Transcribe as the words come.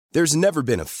There's never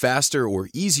been a faster or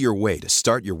easier way to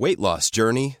start your weight loss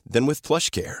journey than with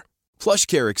PlushCare.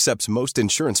 PlushCare accepts most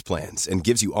insurance plans and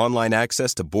gives you online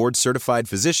access to board-certified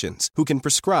physicians who can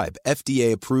prescribe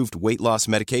FDA-approved weight loss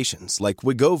medications like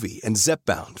Wegovy and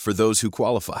Zepbound for those who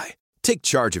qualify. Take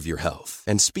charge of your health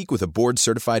and speak with a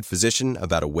board-certified physician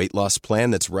about a weight loss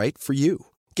plan that's right for you.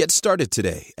 Get started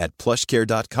today at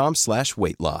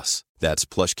plushcare.com/weight-loss. That's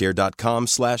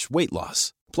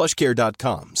plushcare.com/weight-loss.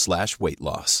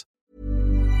 plushcare.com/weight-loss.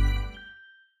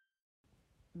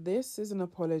 This is an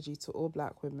apology to all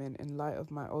black women in light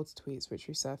of my old tweets which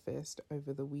resurfaced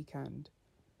over the weekend.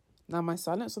 Now, my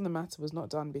silence on the matter was not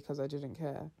done because I didn't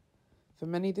care. For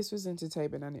many, this was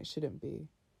entertainment and it shouldn't be.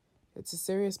 It's a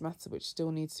serious matter which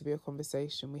still needs to be a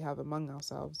conversation we have among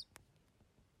ourselves.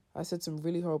 I said some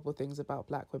really horrible things about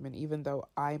black women, even though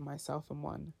I myself am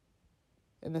one.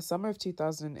 In the summer of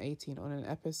 2018, on an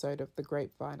episode of The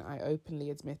Grapevine, I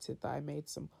openly admitted that I made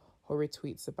some horrid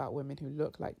tweets about women who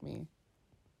look like me.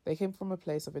 They came from a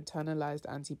place of internalized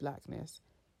anti-blackness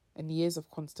and years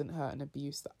of constant hurt and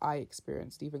abuse that I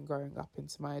experienced even growing up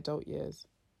into my adult years.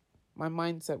 My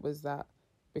mindset was that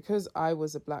because I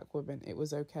was a black woman, it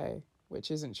was okay, which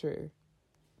isn't true.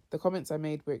 The comments I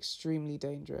made were extremely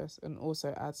dangerous and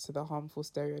also adds to the harmful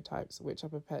stereotypes which are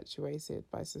perpetuated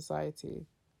by society.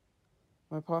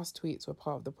 My past tweets were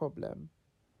part of the problem.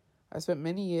 I spent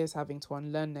many years having to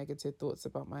unlearn negative thoughts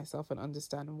about myself and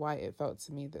understand why it felt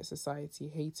to me that society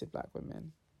hated black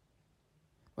women.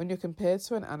 When you're compared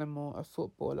to an animal, a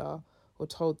footballer, or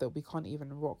told that we can't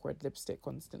even rock red lipstick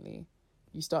constantly,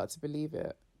 you start to believe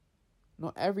it.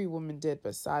 Not every woman did,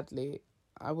 but sadly,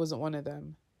 I wasn't one of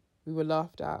them. We were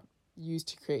laughed at, used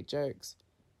to create jokes,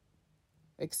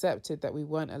 accepted that we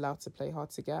weren't allowed to play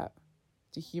hard to get,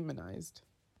 dehumanized.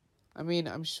 I mean,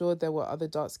 I'm sure there were other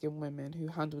dark-skinned women who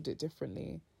handled it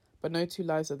differently, but no two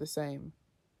lives are the same.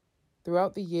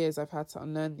 Throughout the years, I've had to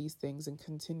unlearn these things and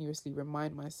continuously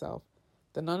remind myself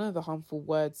that none of the harmful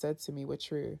words said to me were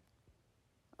true.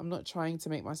 I'm not trying to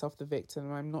make myself the victim,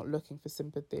 and I'm not looking for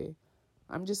sympathy.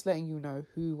 I'm just letting you know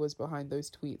who was behind those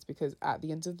tweets, because at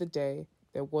the end of the day,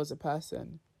 there was a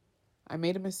person. I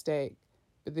made a mistake,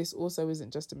 but this also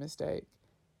isn't just a mistake.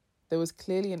 There was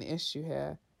clearly an issue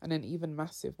here, and an even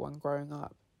massive one growing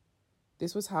up.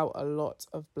 This was how a lot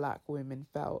of black women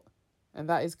felt, and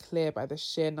that is clear by the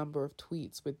sheer number of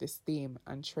tweets with this theme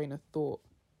and train of thought.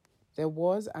 There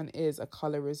was and is a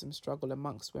colorism struggle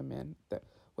amongst women that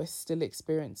we're still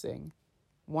experiencing,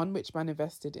 one which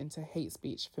manifested into hate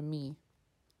speech for me.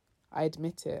 I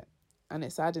admit it, and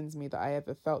it saddens me that I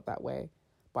ever felt that way,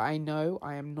 but I know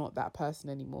I am not that person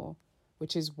anymore,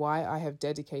 which is why I have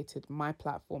dedicated my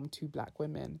platform to black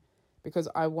women, because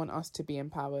I want us to be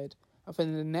empowered, and for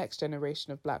the next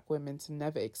generation of black women to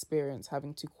never experience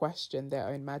having to question their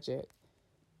own magic.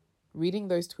 Reading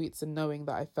those tweets and knowing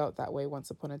that I felt that way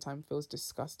once upon a time feels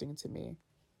disgusting to me,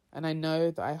 and I know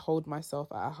that I hold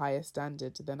myself at a higher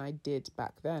standard than I did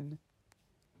back then.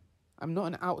 I'm not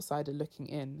an outsider looking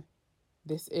in.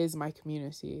 This is my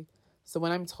community, so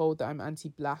when I'm told that I'm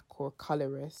anti-black or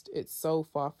colorist, it's so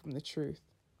far from the truth.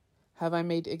 Have I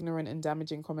made ignorant and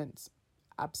damaging comments?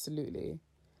 Absolutely.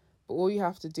 But all you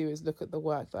have to do is look at the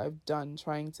work that I've done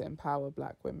trying to empower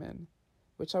black women,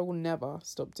 which I will never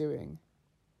stop doing.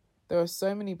 There are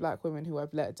so many black women who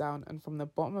I've let down, and from the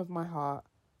bottom of my heart,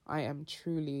 I am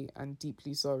truly and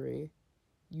deeply sorry.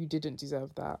 You didn't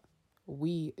deserve that.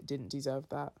 We didn't deserve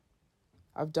that.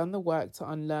 I've done the work to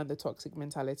unlearn the toxic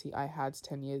mentality I had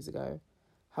 10 years ago.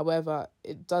 However,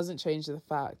 it doesn't change the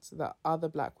fact that other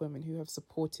black women who have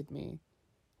supported me,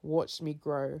 watched me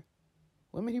grow,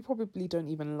 women who probably don't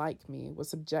even like me, were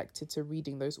subjected to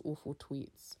reading those awful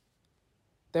tweets.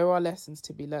 There are lessons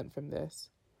to be learnt from this,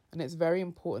 and it's very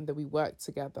important that we work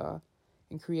together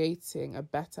in creating a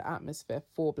better atmosphere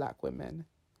for black women,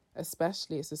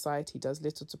 especially as society does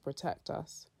little to protect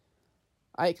us.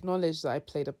 I acknowledge that I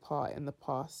played a part in the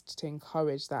past to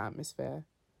encourage that atmosphere,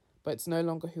 but it's no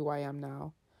longer who I am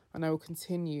now, and I will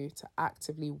continue to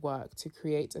actively work to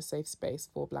create a safe space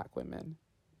for black women.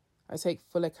 I take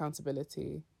full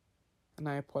accountability, and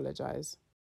I apologise.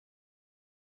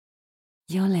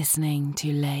 You're listening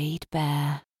to Laid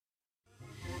Bare.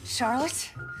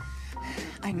 Charlotte,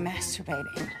 I'm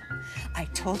masturbating. I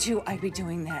told you I'd be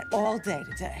doing that all day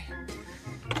today.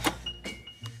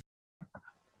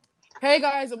 Hey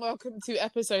guys, and welcome to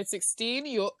episode 16.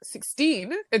 You're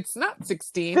 16? It's not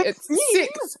 16. It's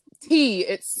 6T.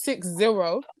 It's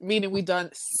 60, meaning we've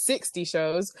done 60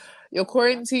 shows. Your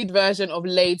quarantined version of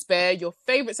Laid Bare, your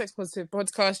favourite sex positive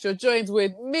podcast. You're joined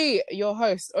with me, your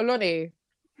host, Oloni.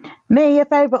 Me, your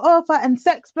favourite author and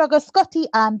sex blogger, Scotty,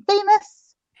 and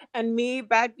Venus. And me,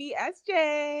 Bad B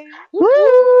SJ. Woo!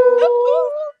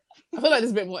 I feel like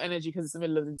there's a bit more energy because it's the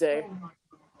middle of the day.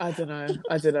 I don't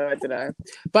know.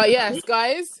 But yes,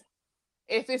 guys,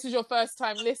 if this is your first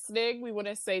time listening, we want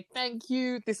to say thank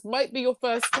you. This might be your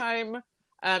first time.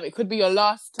 It could be your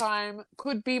last time.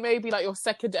 Could be maybe like your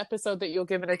second episode that you're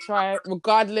giving a try.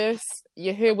 Regardless,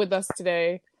 you're here with us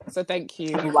today. So thank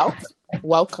you.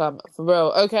 Welcome. For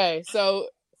real. Okay, so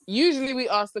usually we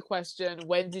ask the question,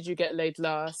 when did you get laid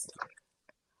last?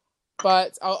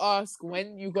 But I'll ask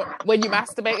when you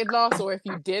masturbated last, or if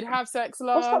you did have sex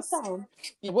last. What's that sound?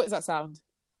 Yeah, what is that sound?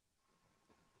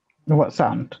 What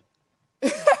sound?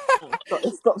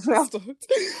 It stopped now.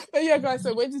 But yeah, guys,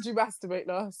 so when did you masturbate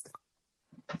last?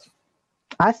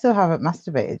 I still haven't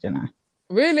masturbated, you know.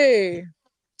 Really?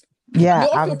 Yeah, You're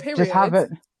off I your just period.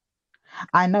 haven't.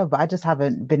 I know, but I just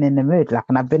haven't been in the mood. Like,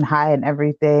 and I've been high and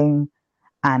everything,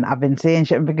 and I've been seeing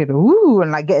shit and thinking, ooh,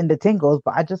 and like getting the tingles,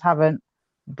 but I just haven't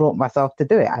brought myself to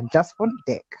do it. I just want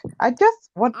dick. I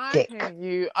hear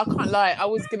you. I can't lie. I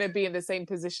was gonna be in the same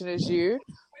position as you,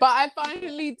 but I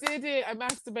finally did it. I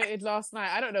masturbated last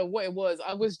night. I don't know what it was.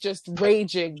 I was just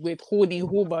raging with horny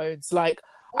hormones. Like,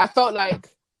 I felt like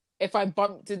if I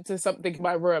bumped into something in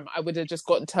my room, I would have just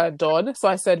gotten turned on. So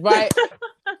I said, right,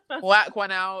 whack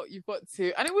one out. You've got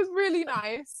to. And it was really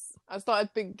nice. I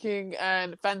started thinking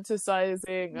and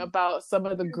fantasizing about some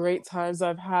of the great times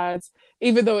I've had,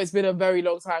 even though it's been a very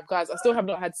long time. Guys, I still have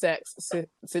not had sex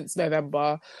since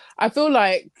November. I feel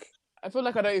like I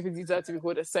don't even deserve to be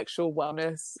called a sexual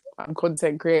wellness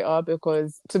content creator,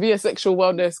 because to be a sexual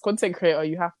wellness content creator,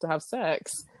 you have to have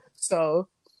sex. So,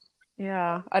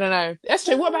 yeah, I don't know.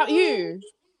 SJ, what about you?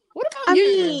 What about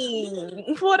you?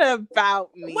 What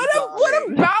about me? What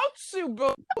about you,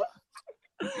 bro?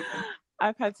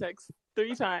 I've had sex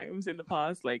 3 times in the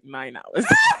past, 9 hours.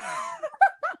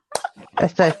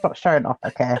 Let's just stop showing off,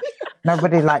 okay?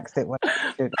 Nobody likes it when you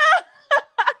do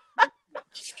that.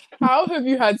 How have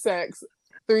you had sex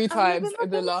 3 times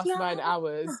in the last 9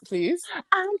 hours, please?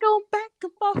 I'm going back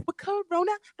and forth with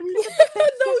Corona. No,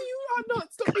 you are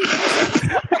not. Stop being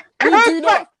innocent. We do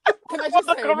not. Can I just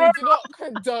say, we do not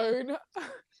condone.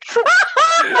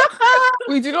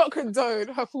 We do not condone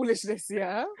her foolishness,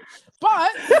 yeah? But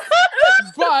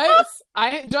I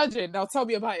ain't judging. Now tell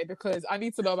me about it, because I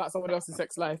need to know about someone else's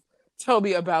sex life. Tell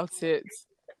me about it.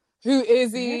 Who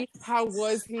is he? How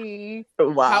was he?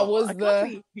 Wow. How was I the... can't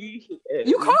say who he is,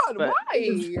 You can't? but...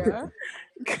 Why?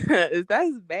 Because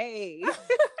that's bae.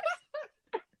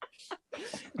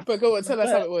 But go on, tell us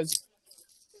how it was.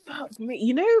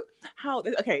 You know how...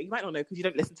 Okay, you might not know because you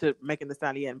don't listen to Megan Thee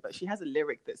Stallion, but she has a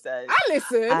lyric that says... I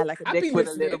listen. I like a dick with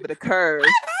a little bit of curve.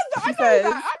 I know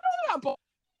that, but I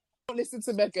don't listen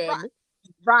to Megan.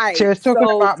 Right. She was talking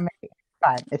about me.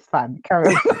 It's fine.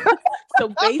 Carry on. So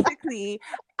basically,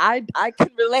 I can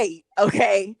relate,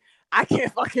 okay? I can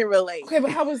fucking relate. Okay,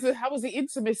 but how was the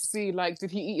intimacy? Like,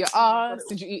 did he eat your ass?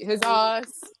 Did you eat his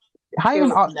ass? How you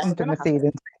gonna ask intimacy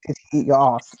then did he eat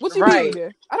your ass? What do you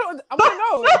mean? I want to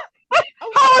know.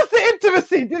 How was the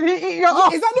intimacy? Did he eat your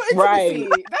ass? Is that not intimacy?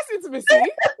 Right. That's intimacy.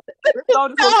 So just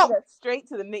want to get straight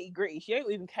to the nitty gritty. She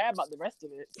don't even care about the rest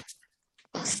of it.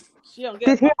 She don't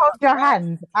Did he hold your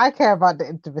hand? I care about the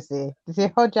intimacy. Did he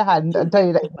hold your hand and tell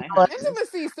you that?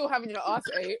 Intimacy is still having your ass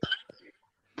ate.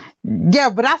 Yeah,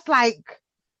 but that's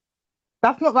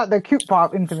not like the cute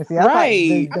part of intimacy. That's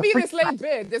right. Like the it's laid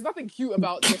bare. There's nothing cute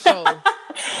about the show.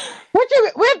 What do you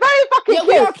mean? We're very fucking cute. Yeah,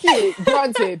 we are cute,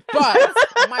 granted. But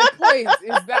my point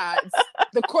is that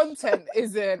the content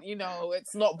isn't,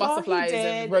 it's not butterflies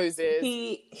and roses.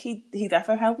 He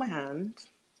definitely held my hand.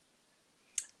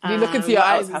 Did he look into your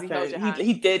eyes as he held your hand?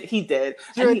 He did.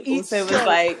 And he also was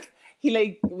like,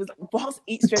 whilst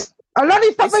each straight.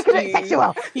 Lonnie, stop making it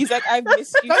sexual. He's like, I've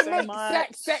missed you Don't so make much.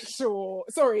 sex sexual.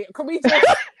 Sorry, can we just...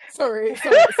 Sorry,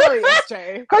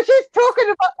 SJ. Because she's talking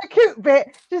about the cute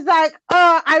bit. She's like,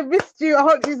 oh, I missed you. I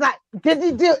hope she's like, did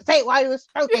he say it while he was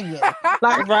stroking you?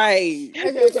 Like, right.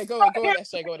 Okay, go on,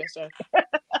 SJ.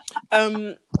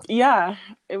 Yeah,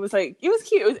 it was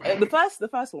cute. The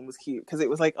first one was cute because it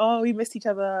was like, oh, we missed each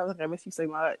other. I was like, I miss you so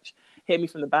much. Hit me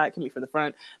from the back, hit me from the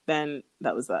front. Then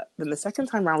that was that. Then the second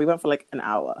time round, we went for an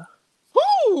hour.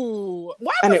 Ooh,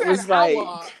 why and was it was an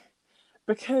hour?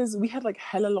 Because we had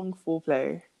hella long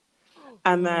foreplay,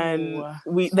 and then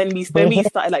we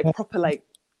started proper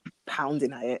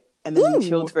pounding at it. And then we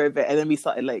chilled for a bit, and then we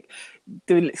started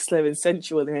doing it slow and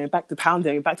sensual, and then back to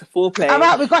pounding, back to foreplay. All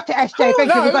right, we got it, SJ.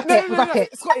 Thank you. We got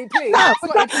it. Scotty, please. No,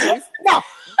 Scotty, please. No.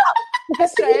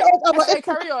 SJ,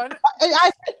 carry on.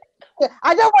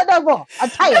 I don't want no more. I'm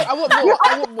tired. I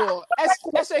want more.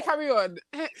 SJ, carry on.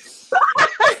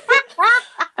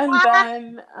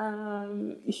 And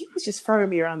then he was just throwing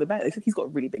me around the bed. It's like he's got a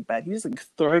really big bed. He was like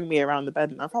throwing me around the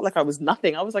bed, and I felt like I was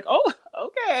nothing. I was like, oh,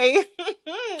 okay,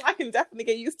 I can definitely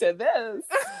get used to this.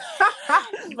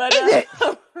 But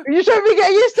you shouldn't be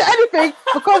getting used to anything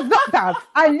because lockdown.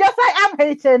 And yes, I am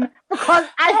hating because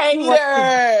I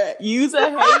hater. Use a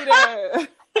hater.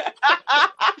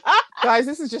 Guys,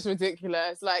 this is just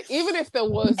ridiculous. Like, even if there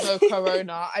was no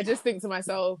corona, I just think to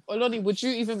myself, Oloni, would you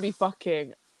even be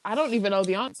fucking? I don't even know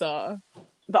the answer.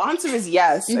 The answer is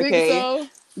yes. You okay. think so?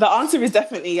 The answer is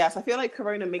definitely yes. I feel like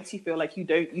corona makes you feel like you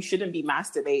shouldn't be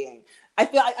masturbating. I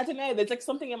feel I don't know. There's like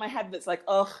something in my head that's like,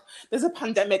 ugh, there's a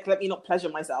pandemic. Let me not pleasure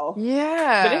myself.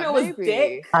 Yeah. But if it was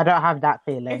dick, I don't have that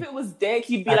feeling. If it was dick,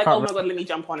 you'd be like, oh my god, let me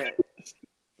jump on it.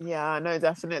 Yeah, no,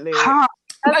 definitely.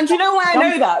 And do you know why I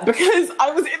know that? Because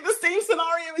I was in the same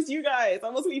scenario as you guys. I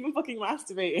wasn't even fucking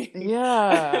masturbating.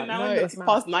 Yeah. And now in the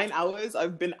past 9 hours,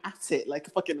 I've been at it like a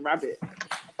fucking rabbit.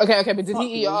 Okay, but did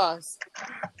he eat your ass?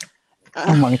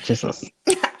 Oh my Jesus.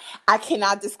 I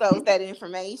cannot disclose that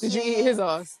information. Did you eat his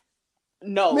ass?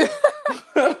 No.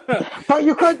 But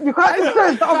you can't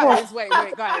disclose the other one. Wait,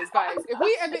 guys. If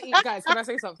we ever eat, guys, can I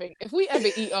say something? If we ever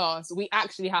eat ass, we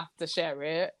actually have to share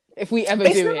it. If we ever do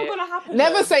it. It's never gonna happen.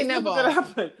 Never say it's never. Never gonna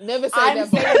happen. Never say I'm never.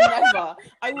 saying never.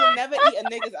 I will never eat a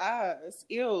nigga's ass.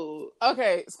 Ew.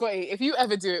 Okay, Scotty, if you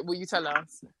ever do it, will you tell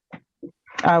us?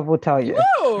 I will tell you.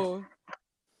 No.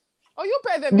 Oh, you're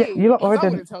better than me. You lot I already...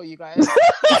 wouldn't tell you guys. She's the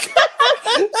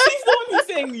one who's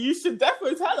saying you should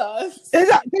definitely tell us. Do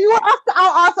you want us to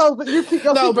out ourselves, but you keep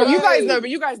your No, but secret?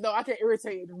 you guys know I get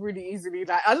irritated really easily.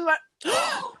 Like I just like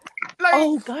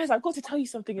oh, guys, I've got to tell you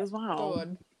something as well. Go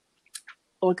on.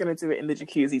 We're gonna do it in the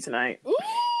jacuzzi tonight.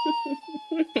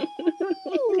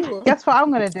 Guess what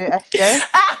I'm gonna do, SJ?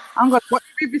 I'm gonna watch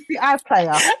BBC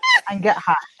iPlayer and get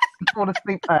high and fall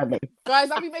asleep early. Guys,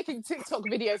 I'll be making TikTok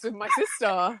videos with my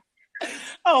sister.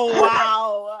 Oh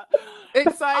wow.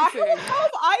 Exciting. How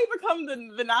have I become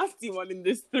the nasty one in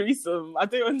this threesome? I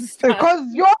don't understand.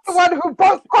 Because you're the one who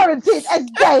broke quarantine, SJ. You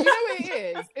know what it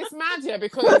is? It's mad, yeah,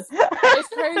 because it's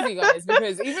crazy, guys.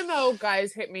 Because even though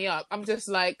guys hit me up, I'm just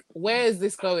like, where is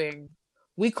this going?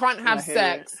 We can't have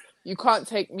sex. You can't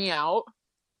take me out.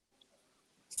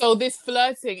 So this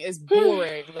flirting is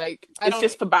boring. Like it's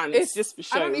just for banter. It's just for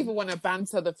show. I don't even want to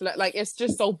banter the flirt. Like it's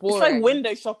just so boring. It's like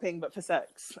window shopping, but for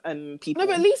sex and people. No,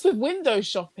 but at least with window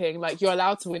shopping, like you're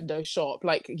allowed to window shop.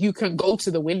 Like you can go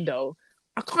to the window.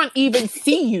 I can't even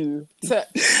see you to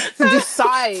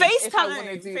decide if I want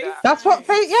to do that. That's what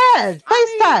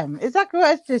FaceTime. Exactly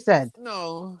what SJ said.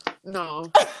 No. Do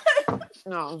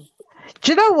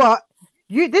you know what?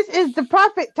 This is the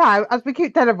perfect time, as we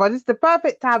keep telling everyone, this is the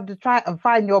perfect time to try and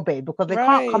find your babe because they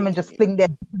can't come and just fling their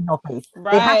in your face.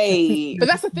 Right. But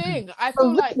that's the thing. I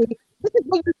feel like this is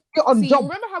when you get on job.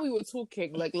 Remember how we were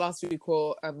talking like last week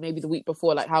or maybe the week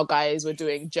before, like how guys were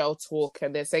doing gel talk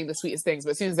and they're saying the sweetest things,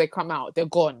 but as soon as they come out, they're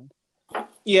gone.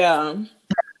 Yeah.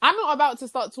 I'm not about to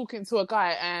start talking to a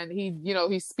guy and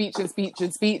he's speech and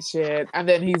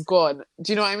then he's gone.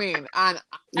 Do you know what I mean? And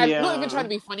I'm not even trying to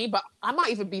be funny, but I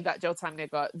might even be that gel time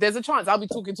nigga. There's a chance I'll be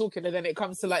talking and then it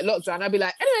comes to like lockdown. I'll be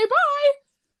like, anyway, bye.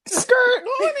 Skirt,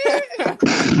 not on it. I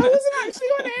wasn't actually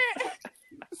on it.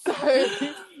 So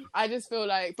I just feel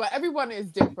like, but everyone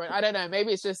is different. I don't know.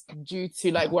 Maybe it's just due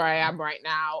to like where I am right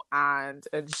now and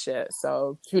shit.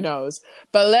 So who knows?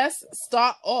 But let's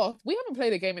start off. We haven't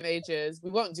played a game in ages. We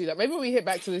won't do that. Maybe when we hit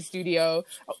back to the studio.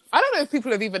 I don't know if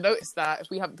people have even noticed that if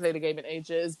we haven't played a game in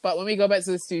ages. But when we go back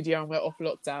to the studio and we're off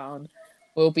lockdown,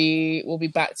 we'll be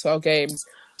back to our games.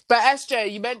 But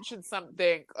SJ, you mentioned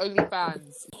something.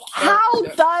 OnlyFans. How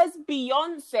does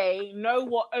Beyonce know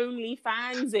what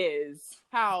OnlyFans is?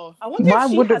 How? I wonder if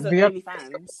she has an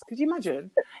OnlyFans. Could you imagine?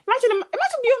 Imagine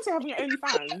Beyonce having an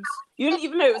OnlyFans. You didn't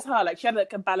even know it was her. Like she had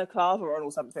like a balaclava on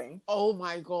or something. Oh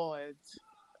my god.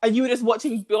 And you were just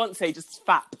watching Beyonce just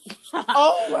fap.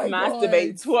 Oh my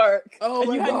masturbate, twerk. Oh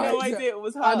my god. And you had no idea it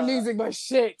was her. I'm losing my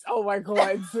shit. Oh my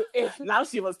god. Now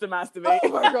she wants to masturbate. Oh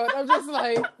my god. I'm just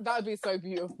like, that would be so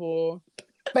beautiful.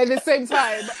 But at the same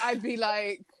time, I'd be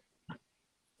like,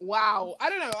 wow.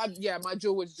 I don't know. My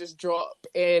jaw would just drop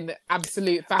in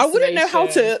absolute fascination. I wouldn't know how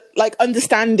to like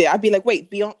understand it. I'd be like,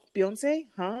 wait, Beyonce?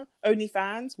 Huh?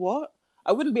 OnlyFans? What?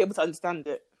 I wouldn't be able to understand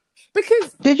it.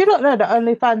 Because did you not know that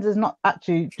OnlyFans is not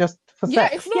actually just for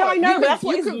sex? It's not. Yeah, I know, but that's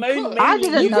what it's mainly. I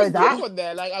didn't know that. On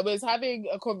there. Like I was having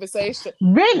a conversation.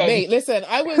 Really? Mate, listen,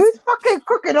 Who's fucking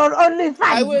cooking on OnlyFans?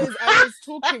 I was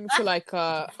talking to like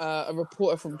a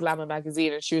reporter from Glamour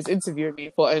magazine, and she was interviewing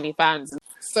me for OnlyFans.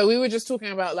 So we were just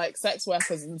talking about like sex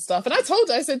workers and stuff, and I told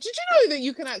her, I said, "Did you know that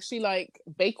you can actually like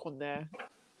bake on there?"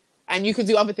 and you can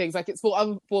do other things. Like, it's for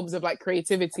other forms of like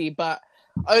creativity, but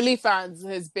OnlyFans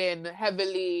has been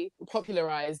heavily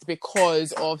popularized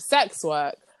because of sex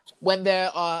work, when there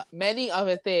are many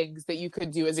other things that you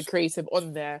could do as a creative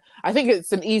on there. I think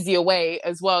it's an easier way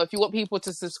as well. If you want people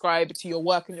to subscribe to your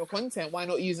work and your content, why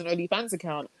not use an OnlyFans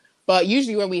account? But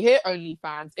usually when we hear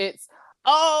OnlyFans, it's,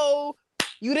 oh,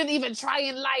 you didn't even try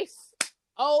in life.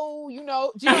 Oh, do you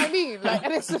know what I mean? Like,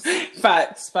 and it's just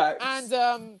facts.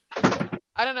 And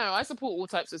I don't know. I support all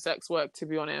types of sex work, to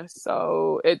be honest.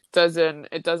 So it doesn't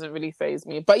really faze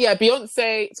me. But yeah,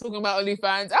 Beyonce talking about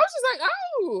OnlyFans, I was just like,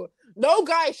 oh, no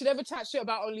guy should ever chat shit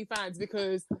about OnlyFans,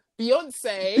 because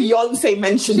Beyonce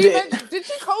mentioned it. Did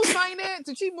she co-sign it?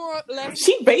 Did she more or less?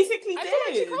 She basically I did. feel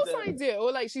like she co-signed it,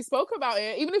 or like she spoke about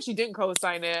it, even if she didn't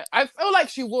co-sign it. I feel like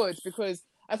she would, because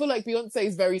I feel like Beyonce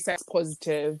is very sex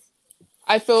positive.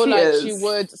 I feel she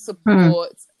would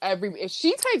support if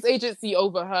she takes agency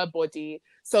over her body,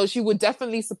 so she would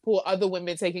definitely support other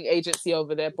women taking agency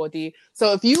over their body.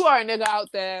 So if you are a nigga out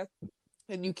there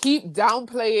and you keep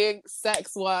downplaying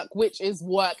sex work, which is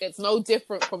work, it's no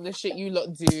different from the shit you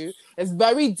lot do. It's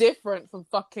very different from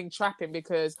fucking trapping,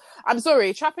 because I'm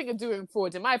sorry, trapping and doing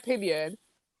fraud, in my opinion,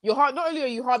 not only are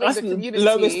you harming the community,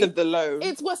 lowest of the low.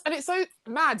 It's worse, and it's so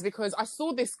mad because I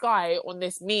saw this guy on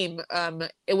this meme.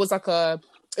 It was on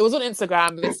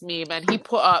Instagram, this meme, and he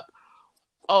put up,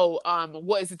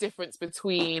 what is the difference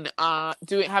between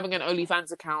having an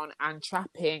OnlyFans account and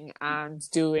trapping and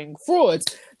doing fraud?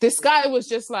 This guy was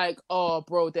just like, oh,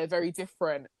 bro, they're very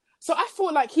different. So I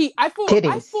thought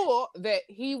that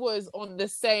he was on the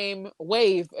same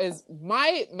wave as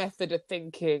my method of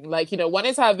thinking. Like, one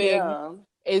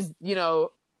is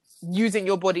using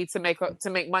your body to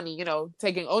make money,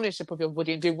 taking ownership of your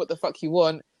body and doing what the fuck you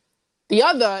want. The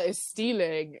other is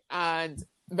stealing and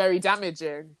very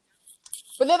damaging.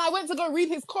 But then I went to go read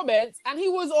his comments, and he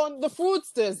was on the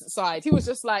fraudster's side. He was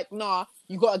just like, nah,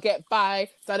 you gotta get by,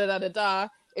 da-da-da-da-da.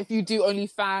 If you do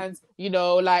OnlyFans,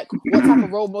 like, what type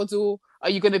of role model are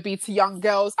you gonna be to young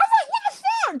girls? I was like, what the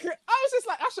fuck? I was just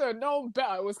like, I should have known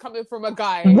better. It was coming from a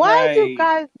guy. Why do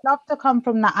guys love to come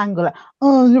from that angle? Like,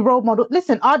 oh, the role model.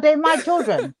 Listen, are they my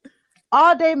children?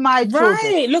 Are they my children?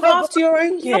 Right, look after your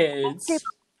own kids.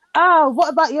 What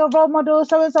about your role model?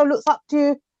 So-and-so looks up to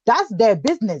you. That's their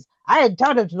business. I didn't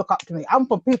tell them to look up to me. I'm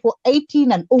for people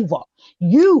 18 and over.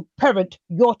 You parent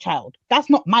your child. That's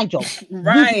not my job.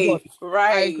 Right.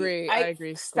 I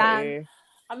agree. Stan,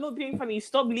 I'm not being funny.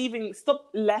 Stop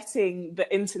letting the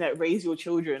internet raise your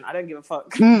children. I don't give a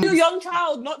fuck. Your young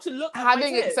child not to look at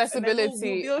having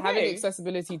accessibility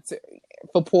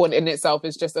for porn in itself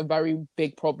is just a very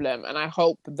big problem, and I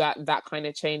hope that kind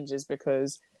of changes,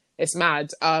 because it's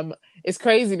mad. It's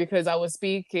crazy because I was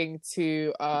speaking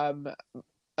to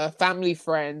a family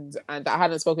friend and that I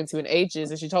hadn't spoken to in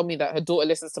ages, and she told me that her daughter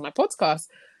listens to my podcast.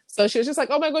 So she was just like,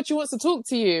 oh my God, she wants to talk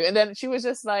to you. And then she was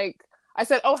just like, I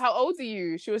said, oh, how old are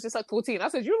you? She was just like 14. I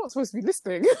said, you're not supposed to be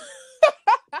listening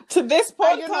to this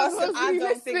podcast. I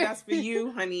don't think that's for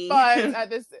you, honey. But at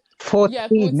this 14. Yeah,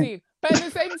 14. But at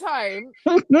the same time,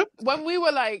 when we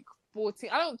were like 14,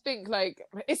 I don't think, like,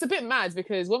 it's a bit mad,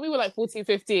 because when we were like 14,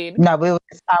 15. No, we were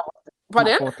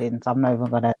 14, so I'm not even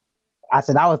gonna. I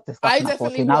said I was discussing at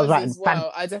 14. I was writing.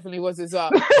 I definitely was as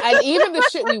well. And even the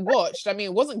shit we watched, I mean,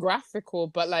 it wasn't graphical,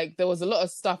 but like there was a lot of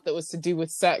stuff that was to do with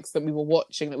sex that we were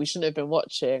watching that we shouldn't have been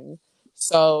watching.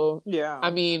 So yeah, I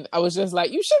mean, I was just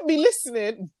like, you shouldn't be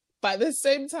listening. But at the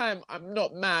same time, I'm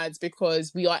not mad,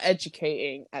 because we are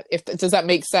educating. Does that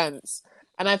make sense?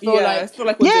 And I feel I feel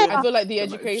like the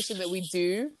education that we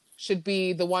do should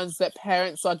be the ones that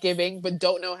parents are giving but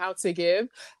don't know how to give.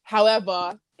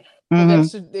 However,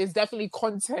 there's definitely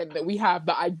content that we have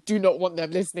that I do not want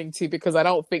them listening to, because I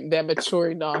don't think they're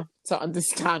mature enough to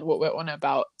understand what we're on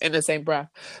about in the same breath.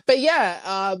 But yeah,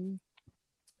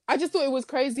 I just thought it was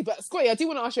crazy. But Scotty, I do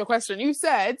want to ask you a question. You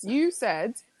said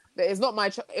that it's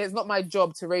not my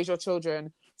job to raise your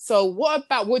children. So what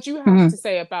do you have to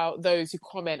say about those who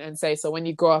comment and say, so when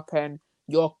you grow up and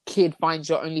your kid finds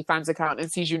your OnlyFans account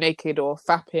and sees you naked or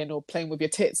fapping or playing with your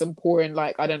tits and pouring,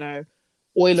 like, I don't know,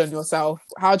 oil on yourself,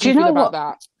 how do you feel about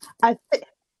that?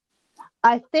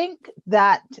 I think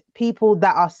that people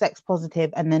that are sex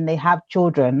positive and then they have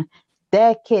children,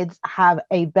 their kids have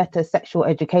a better sexual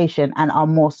education and are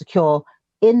more secure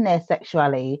in their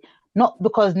sexuality, not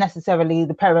because necessarily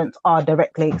the parents are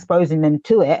directly exposing them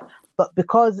to it, but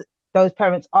because those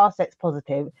parents are sex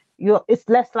positive, it's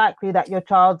less likely that your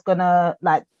child's gonna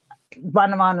like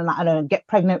run around and, I don't know, get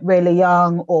pregnant really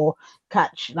young or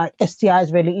catch like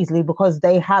STIs really easily, because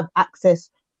they have access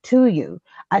to you.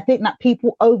 I think that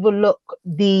people overlook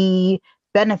the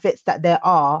benefits that there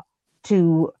are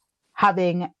to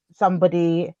having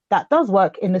somebody that does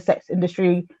work in the sex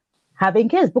industry having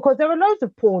kids, because there are loads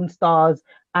of porn stars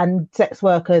and sex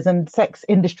workers and sex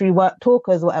industry work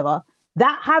talkers, whatever,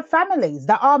 that have families,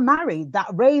 that are married, that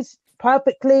raise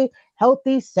perfectly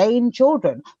healthy, sane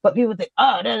children. But people think,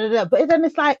 oh, da, da, da. But then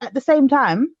it's like, at the same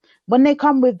time, when they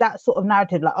come with that sort of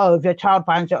narrative, like, oh, if your child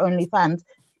finds your OnlyFans,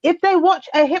 if they watch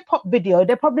a hip hop video,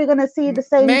 they're probably going to see the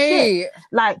same shit.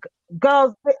 Like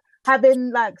girls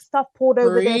having like stuff poured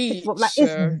over their tits. Like,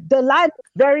 it's, the line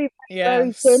is very,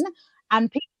 very thin,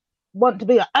 and people want to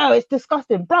be like, oh, it's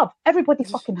disgusting. Bruv, everybody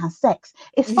fucking has sex.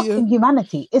 It's fucking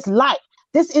humanity. It's life.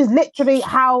 This is literally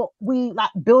how we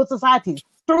like build societies,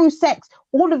 through sex.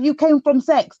 All of you came from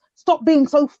sex. Stop being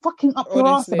so fucking up your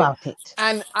ass about it.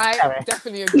 And I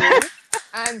definitely agree.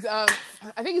 And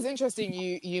I think it's interesting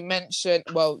you mentioned,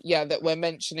 that we're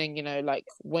mentioning, you know, like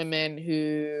women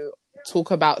who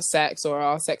talk about sex or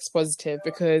are sex positive,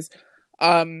 because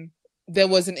there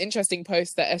was an interesting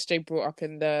post that SJ brought up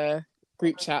in the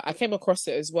group chat. I came across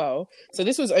it as well. So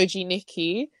this was OG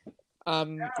Nikki.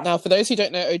 Now, for those who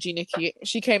don't know OG Nikki,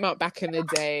 she came out back in the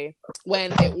day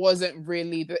when it wasn't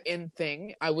really the in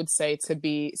thing, I would say, to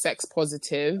be sex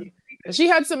positive. And she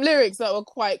had some lyrics that were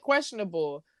quite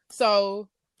questionable. So,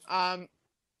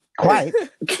 quite.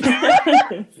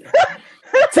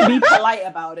 To be polite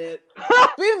about it.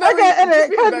 Being very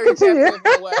careful with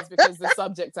my words, because the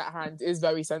subject at hand is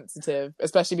very sensitive,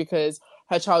 especially because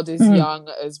her child is young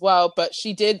as well. But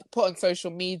she did put on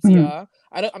social media.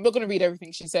 I'm not going to read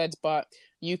everything she said, but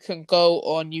you can go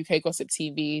on UK Gossip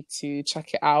TV to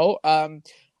check it out.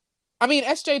 I mean,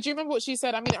 SJ, do you remember what she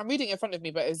said? I mean, I'm reading it in front of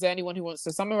me, but is there anyone who wants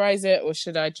to summarize it, or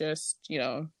should I just, you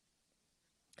know?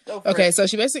 Okay, so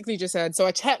she basically just said, so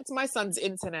I checked my son's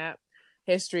internet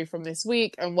history from this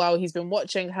week, and while he's been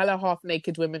watching hella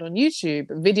half-naked women on YouTube,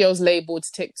 videos labelled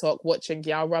TikTok, watching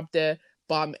gal rub their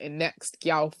bum in next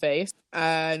gal face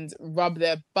and rub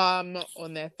their bum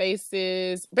on their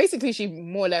faces. Basically, she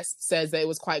more or less says that it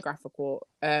was quite graphical.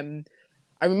 I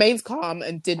remained calm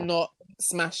and did not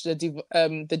smash the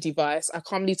device. I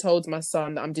calmly told my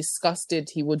son that I'm disgusted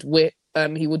he would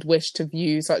wish to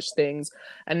view such things,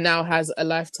 and now has a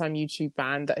lifetime YouTube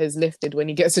ban that is lifted when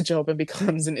he gets a job and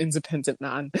becomes an independent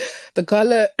man. The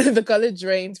color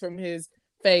drained from his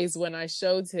face when I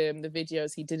showed him the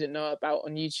videos he didn't know about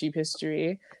on YouTube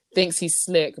history. Thinks he's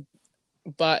slick,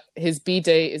 but his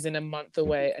B-day is in a month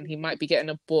away and he might be getting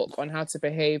a book on how to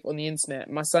behave on the internet.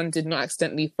 My son did not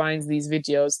accidentally find these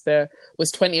videos. There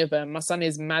was 20 of them. My son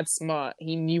is mad smart.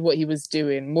 He knew what he was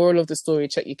doing. Moral of the story,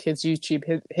 check your kids'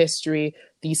 YouTube history.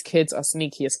 These kids are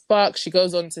sneaky as fuck. She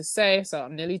goes on to say, so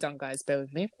I'm nearly done, guys, bear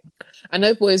with me. I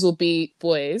know boys will be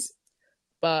boys,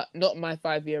 but not my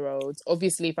 5-year-olds.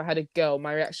 Obviously, if I had a girl,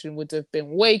 my reaction would have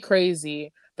been way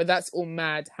crazy, but that's all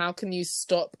mad. How can you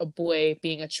stop a boy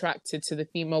being attracted to the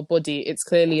female body? It's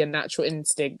clearly a natural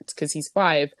instinct because he's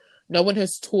 5. No one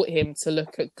has taught him to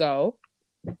look at girls.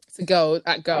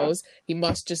 He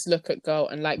must just look at girl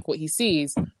and like what he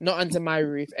sees, not under my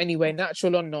roof. Anyway,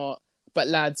 natural or not. But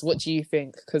lads, what do you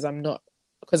think? Because I'm not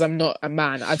a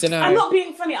man. I don't know. I'm not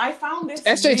being funny. I found this.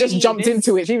 SJ just jumped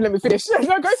into it. She even let me finish.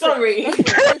 No, go Sorry.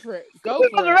 For it. Go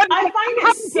for it. I find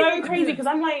it so crazy because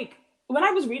I'm like, when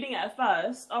I was reading it at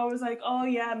first, I was like, oh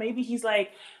yeah, maybe he's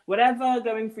like, whatever,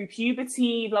 going through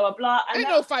puberty, blah, blah, blah. And I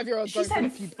know 5-year-olds going through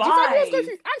puberty. 5.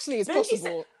 Actually, it's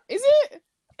possible. Is it?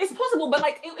 It's possible, but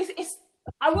like,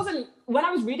 when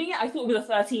I was reading it, I thought it was a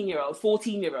 13-year-old,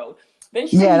 14-year-old. Then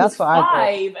she said he was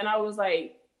 5, and I was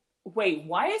like, wait,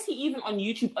 why is he even on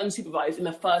YouTube unsupervised in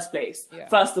the first place? Yeah.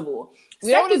 First of all. We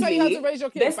don't want to tell you how to raise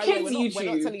your kid. By the way, we're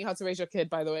not telling you how to raise your kid,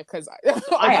 by the way, because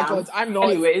I'm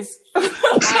not. Anyways.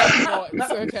 I'm not.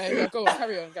 It's okay. Yeah, go on,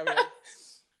 carry on.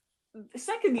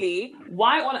 Secondly,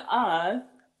 why on earth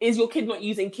is your kid not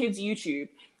using kids' YouTube?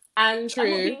 And True.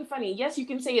 I'm not being funny. Yes, you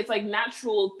can say it's like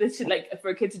natural for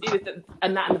a kid to do this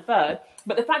and that and the third.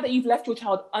 But the fact that you've left your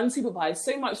child unsupervised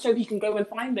so much so he can go and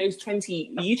find those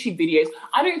 20 YouTube videos,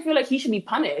 I don't feel like he should be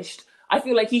punished. I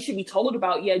feel like he should be told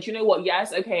about, do you know what?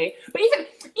 Yes, okay. But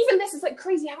even this is like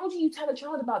crazy. How do you tell a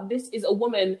child about this is a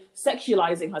woman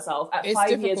sexualizing herself at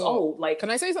 5 years old? Like, can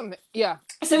I say something? Yeah.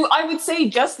 So I would say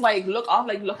just like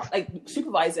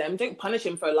supervise him. Don't punish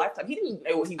him for a lifetime. He didn't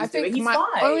know what he was doing. He's 5.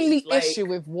 My only issue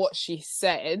with what she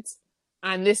said,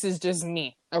 and this is just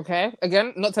me, okay?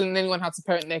 Again, not telling anyone how to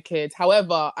parent their kids.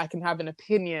 However, I can have an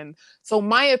opinion. So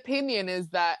my opinion is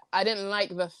that I didn't like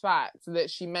the fact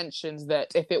that she mentioned that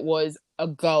if it was a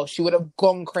girl, she would have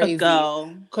gone crazy.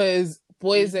 Because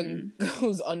boys and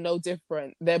girls are no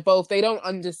different. They don't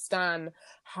understand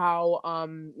how,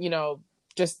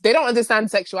 they don't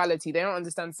understand sexuality. They don't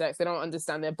understand sex. They don't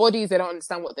understand their bodies. They don't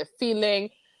understand what they're feeling.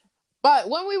 But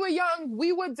when we were young,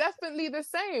 we were definitely the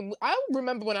same. I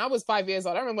remember when I was 5 years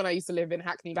old. I remember when I used to live in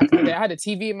Hackney back in the day. I had a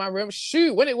TV in my room.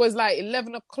 Shoot, when it was like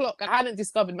 11 o'clock, I hadn't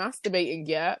discovered masturbating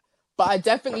yet. But I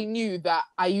definitely knew that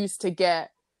I used to get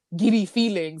giddy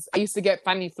feelings. I used to get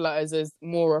fanny flutters, as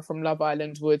Maura from Love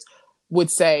Island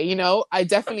would say. You know, I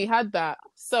definitely had that.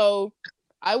 So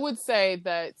I would say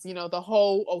that, you know, the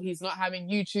whole, oh, he's not having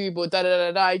YouTube or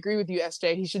da-da-da-da, I agree with you,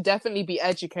 SJ. He should definitely be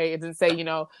educated and say, you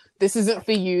know, this isn't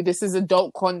for you. This is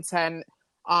adult content.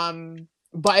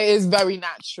 But it is very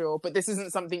natural. But this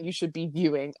isn't something you should be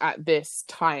viewing at this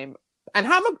time. And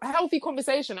have a healthy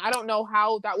conversation. I don't know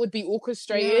how that would be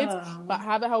orchestrated, but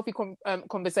have a healthy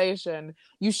conversation.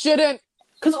 You shouldn't...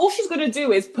 Because all she's going to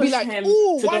do is push like, him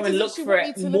to go and look for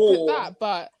it more. Look at that?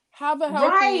 But... have a healthy...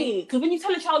 Right, because when you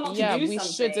tell a child not to do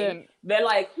something, shouldn't. They're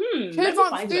like, Kids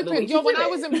aren't stupid. Yo, when I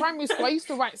was in primary school, I used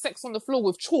to write sex on the floor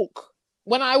with chalk.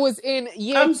 When I was in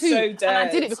year 2, so and I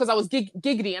did it because I was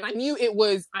giggity, and I knew it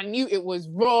was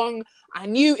wrong. I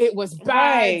knew it was bad.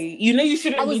 Right. You know you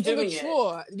shouldn't be doing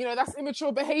immature. You know, that's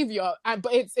immature behavior,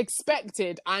 but it's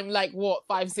expected. I'm like, what,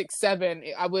 5, 6, 7?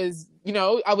 I was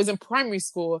in primary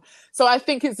school. So I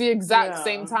think it's the exact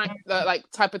same time,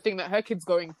 type of thing that her kid's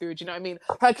going through. Do you know what I mean?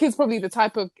 Her kid's probably the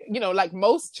type of, you know, like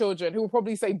most children who will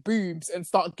probably say boobs and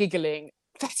start giggling.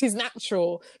 That is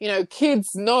natural. You know,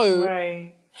 kids know.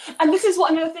 Right. And this is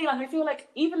what another thing, like, I feel like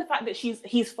even the fact that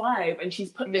he's 5 and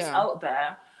she's put this out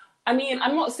there, I mean,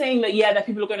 I'm not saying that, that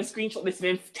people are going to screenshot this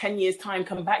in 10 years' time,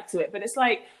 come back to it, but it's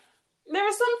like, there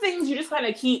are some things you just kind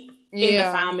of keep in the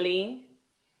family.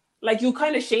 Like, you're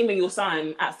kind of shaming your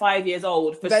son at 5 years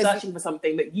old for searching for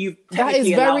something that you've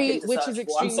technically allowed him to which search is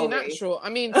for. extremely natural. I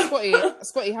mean,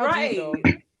 Scotty, how do you feel?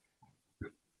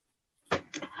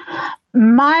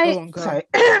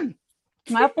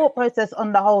 My thought process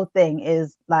on the whole thing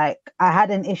is like I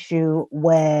had an issue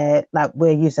where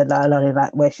you said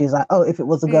like where she's like, oh, if it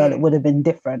was a girl, it would have been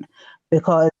different,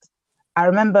 because I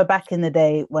remember back in the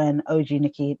day when OG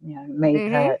Nikki, you know,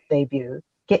 made her debut,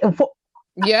 getting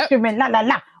screaming la la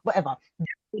la, whatever.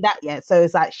 That so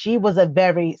it's like she was a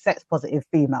very sex positive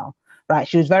female, right?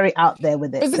 She was very out there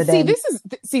with it.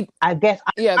 I guess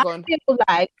go on. I feel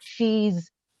like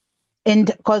she's.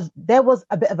 Because there was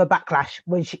a bit of a backlash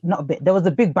when there was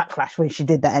a big backlash when she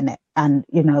did that in it, and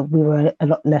you know we were a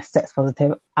lot less sex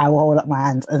positive. I will hold up my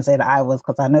hands and say that I was,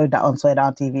 because I know that on Swear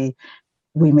Down TV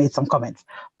we made some comments.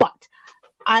 But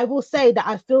I will say that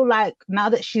I feel like now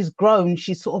that she's grown,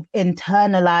 she's sort of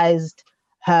internalized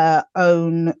her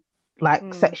own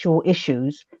sexual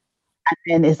issues.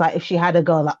 And then it's like if she had a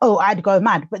girl, like, oh, I'd go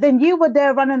mad. But then you were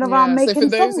there running around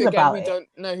making songs about it. For those who don't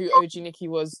know who OG Nikki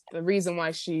was,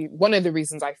 one of the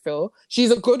reasons I feel she's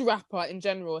a good rapper in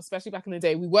general, especially back in the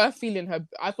day. We were feeling her.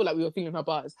 I feel like we were feeling her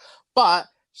buzz, but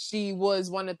she was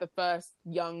one of the first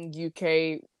young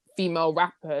UK female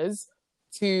rappers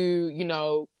to, you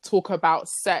know, talk about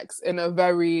sex in a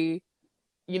very,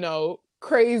 you know,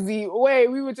 crazy way.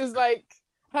 We were just like.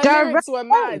 Her lyrics were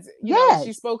mad. You know,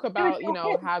 she spoke about, you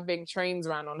know, having trains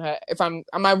ran on her.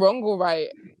 Am I wrong or right?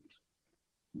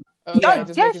 Oh,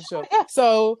 just making sure. Yeah.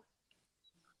 So,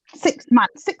 6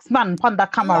 man, panda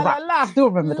camera rap. Still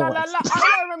remember the words.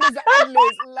 I remember the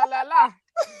ad-libs. La la la.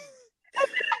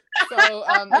 So,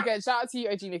 again, shout out to you,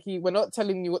 OG Nikki. We're not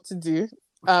telling you what to do.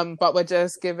 But we're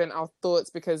just giving our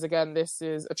thoughts because, again, this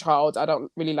is a child. I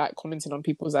don't really like commenting on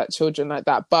people's children like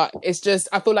that. But it's just,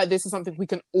 I feel like this is something we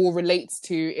can all relate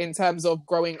to in terms of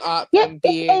growing up and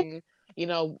being, you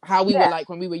know, how we were like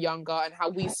when we were younger and how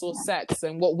we saw sex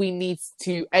and what we need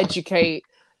to educate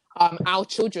our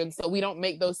children so we don't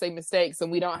make those same mistakes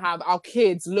and we don't have our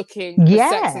kids looking for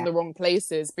sex in the wrong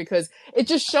places, because it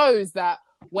just shows that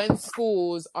when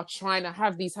schools are trying to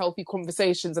have these healthy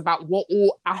conversations about what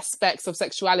all aspects of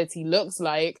sexuality looks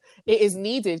like, it is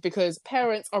needed because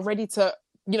parents are ready to,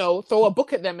 you know, throw a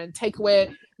book at them and take away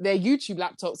their YouTube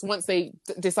laptops once they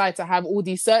decide to have all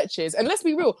these searches. And let's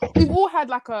be real, we've all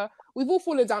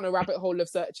fallen down a rabbit hole of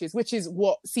searches, which is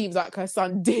what seems like her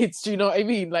son did. Do you know what I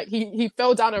mean? Like he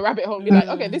fell down a rabbit hole and be like,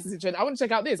 okay, this is interesting. I want to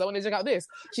check out this. I want to check out this.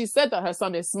 She said that her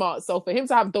son is smart. So for him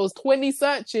to have those 20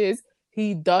 searches,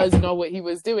 he does know what he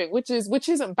was doing, which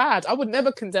isn't bad. I would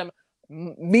never condemn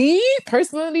me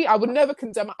personally. I would never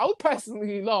condemn. I would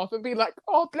personally laugh and be like,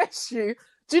 oh, bless you.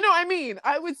 Do you know what I mean?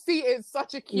 I would see it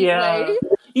such a cute way.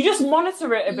 You just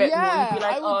monitor it a bit more and be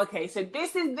like, oh, okay, so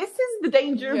this is the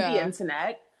danger of the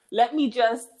internet. Let me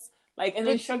just and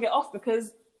then shrug it off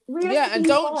because and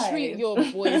don't treat your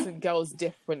boys and girls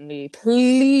differently.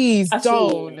 Please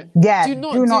don't. Yeah, do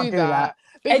not do that.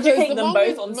 Because educate them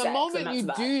both on sex. The moment you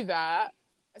do that,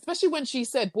 especially when she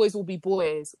said boys will be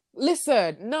boys.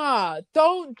 Listen, nah,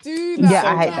 don't do that. Yeah,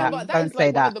 I hate that. But Don't is say like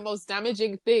one that. of the most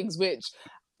damaging things, which,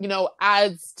 you know,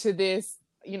 adds to this,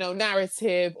 you know,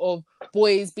 narrative of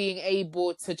boys being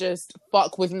able to just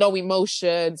fuck with no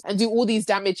emotions and do all these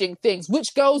damaging things,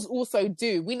 which girls also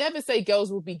do. We never say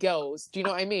girls will be girls. Do you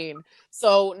know what I mean?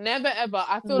 So never ever,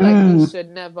 I feel like we should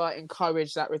never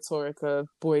encourage that rhetoric of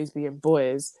boys being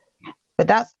boys. But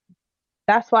that's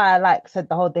why I like said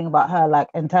the whole thing about her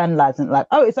like internalizing, like,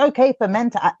 oh, it's okay for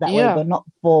men to act that way, but not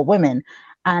for women.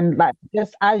 And like,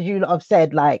 just as you have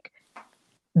said, like,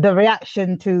 the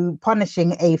reaction to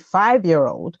punishing a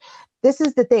 5-year-old, this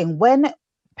is the thing. When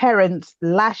parents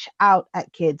lash out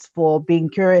at kids for being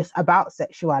curious about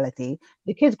sexuality,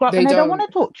 the kids grow up and they don't want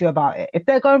to talk to you about it. If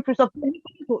they're going through something, they're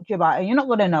going to talk to you about it, and you're not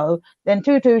going to know. Then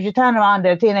two twos, you turn around,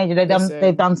 they're a teenager,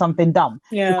 they've done something dumb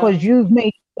because you've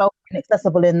made yourself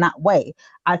inaccessible in that way.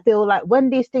 I feel like when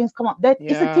these things come up,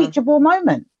 it's a teachable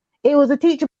moment. It was a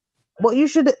teachable.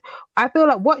 I feel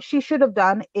like what she should have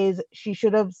done is she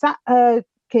should have sat her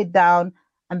kid down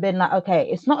and been like, okay,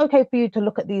 it's not okay for you to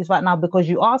look at these right now because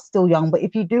you are still young, but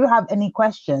if you do have any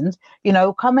questions, you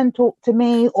know, come and talk to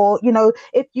me, or, you know,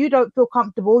 if you don't feel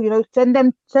comfortable, you know,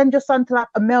 send your son to like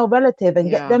a male relative and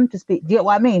get them to speak. Do you get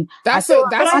what I mean? That's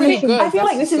really good. I feel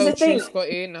like this is the thing,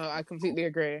 Scotty. No, I completely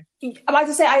agree. I'd like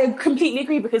to say I completely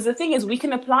agree, because the thing is, we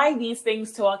can apply these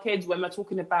things to our kids when we're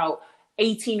talking about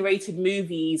 18 rated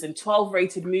movies and 12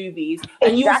 rated movies,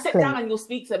 and you'll sit down and you'll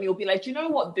speak to them, you'll be like, you know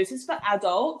what, this is for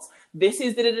adults, this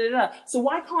is da-da-da-da. So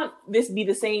why can't this be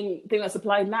the same thing that's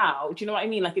applied now? Do you know what I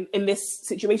mean? Like in this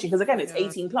situation, because again, it's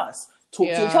 18 plus. Talk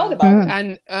to your child about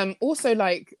it. And also,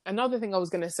 like, another thing I was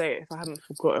going to say, if I hadn't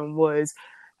forgotten, was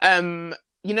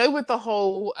you know, with the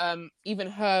whole even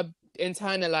her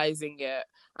internalizing it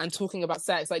and talking about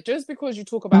sex, like, just because you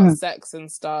talk about sex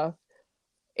and stuff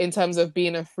in terms of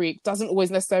being a freak doesn't always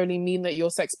necessarily mean that you're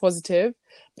sex positive.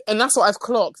 And that's what I've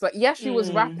clocked. Like, yes, she was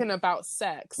rapping about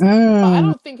sex, but I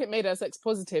don't think it made her sex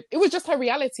positive. It was just her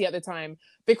reality at the time,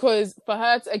 because for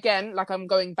her to, again, like, I'm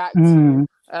going back to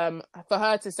for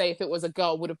her to say if it was a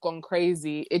girl would have gone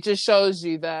crazy, it just shows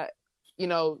you that, you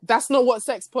know, that's not what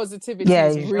sex positivity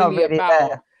is really about.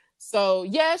 There. So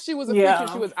yeah, she was a freak and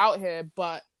she was out here,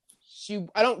 but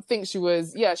I don't think she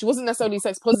wasn't necessarily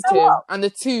sex positive, and the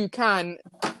two can.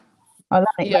 Like,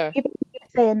 even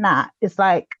saying that, it's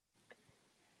like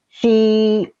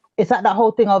it's like that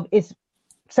whole thing of it's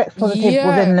sex positive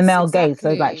within the male gaze.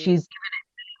 So like she's giving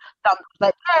it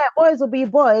like, yeah, boys will be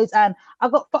boys, and I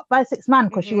got fucked by 6 men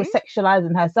because she was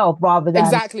sexualizing herself rather than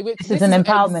which this is an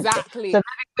empowerment. Exactly. So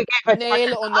nail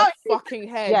it on the fucking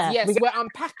head. Yes, we're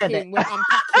unpacking.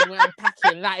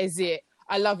 That is it.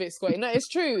 I love it, Scotty. No, it's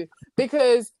true,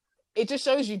 because it just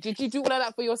shows you, did you do all of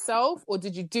that for yourself, or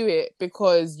did you do it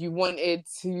because you wanted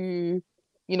to,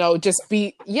 you know, just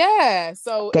be,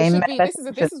 so it should be, this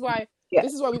is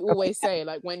why we always say,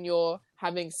 like, when you're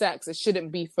having sex, it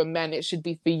shouldn't be for men, it should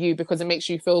be for you, because it makes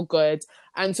you feel good,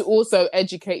 and to also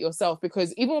educate yourself,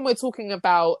 because even when we're talking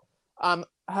about her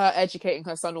educating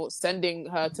her son or sending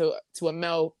her to a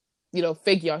male, you know,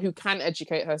 figure who can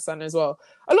educate her son as well.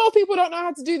 A lot of people don't know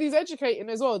how to do these educating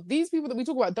as well. These people that we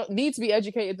talk about don't need to be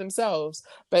educated themselves.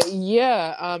 But that's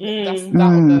that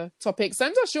on the topic.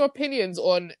 Send us your opinions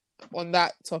on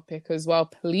that topic as well,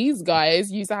 please,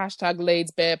 guys. Use the hashtag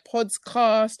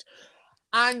LaidBarePodcast.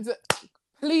 And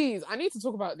please, I need to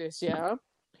talk about this, yeah?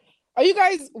 Are you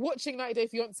guys watching 90 Day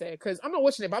Fiancé? Because I'm not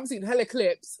watching it, but I'm seeing hella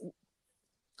clips.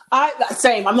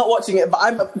 Same. I'm not watching it, but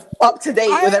I'm up to date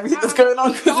with everything that's going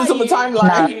on because it's on the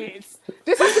timeline.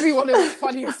 This has to be one of the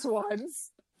funniest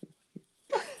ones.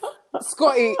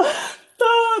 Scotty.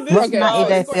 This 90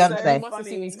 Day Fiancé. You must have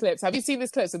seen these clips. Have you seen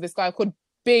this clips of this guy called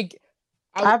Big?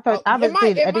 I haven't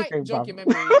seen anything. It might jog your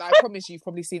memory. I promise you've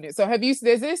probably seen it. So there's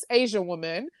this Asian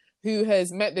woman who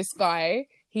has met this guy.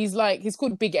 He's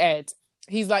called Big Ed.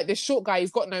 He's like this short guy.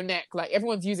 He's got no neck. Like,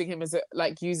 everyone's using him as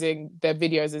using their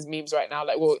videos as memes right now.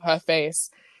 Like, well, her face.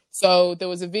 So there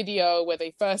was a video where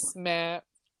they first met.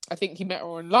 I think he met her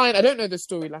online. I don't know the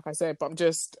story, like I said, but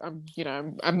I'm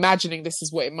imagining this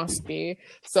is what it must be.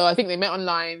 So I think they met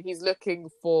online. He's looking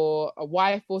for a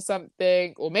wife or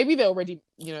something, or maybe they're already,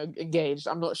 you know, engaged.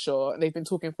 I'm not sure. And they've been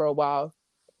talking for a while.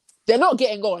 They're not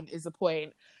getting on, is the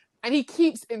point. And he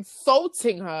keeps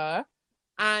insulting her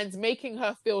and making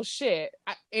her feel shit.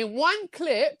 In one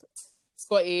clip,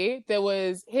 Scotty, there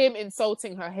was him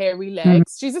insulting her hairy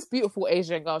legs. She's this beautiful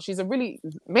Asian girl. She's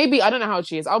maybe, I don't know how old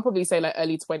she is. I'll probably say like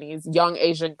early 20s, young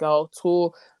Asian girl,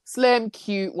 tall, slim,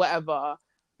 cute, whatever.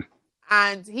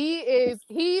 And he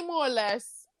more or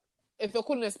less, if you're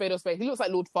calling a spade or spade, he looks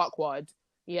like Lord Farquaad.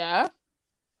 Yeah?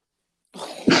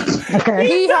 Okay.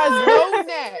 He has no He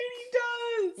neck.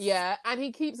 really does. Yeah, and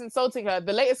he keeps insulting her.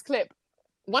 The latest clip,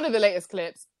 one of the latest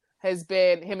clips, has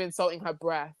been him insulting her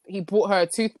breath. He bought her a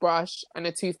toothbrush and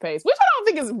a toothpaste, which I don't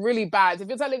think is really bad. If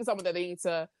you're telling someone that they need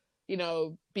to, you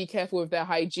know, be careful with their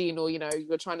hygiene, or, you know,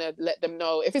 you're trying to let them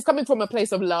know. If it's coming from a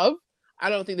place of love, I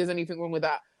don't think there's anything wrong with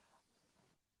that.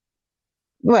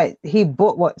 Wait, he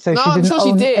bought what? So No, she I'm didn't sure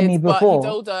she own did, any but he before.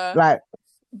 told her. Like,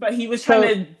 But he was trying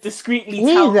to discreetly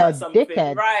he's tell her a something.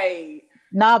 dickhead. Right.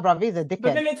 nah, bruv, he's a dickhead.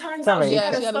 But then it turns Sorry. out she Yeah,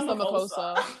 had she had a stomach stomach ulcer.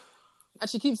 ulcer. And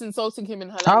she keeps insulting him in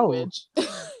her Oh. language.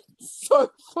 So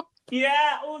funny.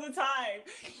 Yeah, all the time.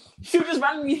 She'll just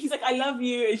randomly, he's like, I love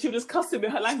you, and she'll just cuss him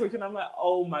in her language, and I'm like,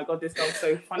 oh my god, this girl's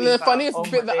so funny. The fam. funniest Oh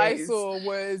bit my that I days. saw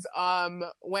was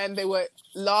when they were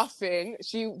laughing.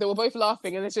 They were both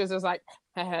laughing, and then she was just like,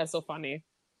 "Her hair's so funny."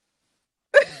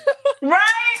 Right?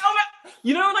 Oh my...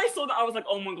 You know when I saw that, I was like,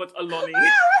 oh my god, Aloni.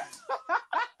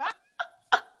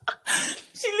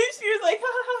 She literally was like,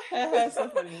 her hair's so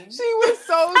funny. She was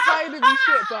so tired of his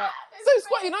shit, but so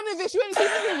Scotty, none of this. You ain't seen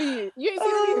any of these. You ain't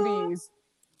seen any of these.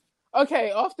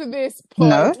 Okay, after this pod,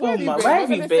 No. where have you Oh my, been? where We're have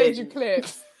you gonna been? send you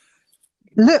clips.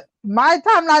 Look, my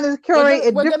timeline is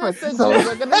curated We're gonna different. send so you.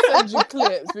 We're gonna send you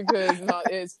clips because no,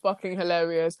 it's fucking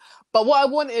hilarious. But what I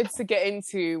wanted to get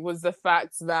into was the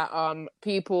fact that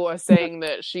people are saying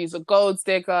that she's a gold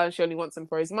digger and she only wants him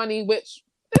for his money, which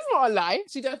is not a lie.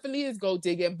 She definitely is gold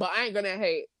digging, but I ain't gonna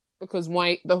hate because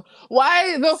why the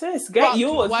Sis, get fuck,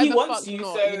 yours. why He the wants fuck you,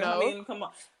 not, so you know? I mean, come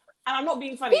on. And I'm not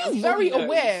being funny. I'm He's sure very he knows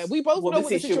aware. We both know what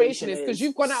the situation is because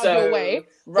you've gone out of your way.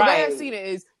 The way I've seen it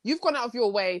is you've gone out of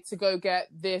your way to go get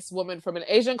this woman from an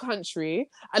Asian country.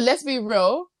 And let's be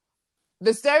real,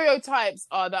 the stereotypes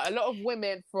are that a lot of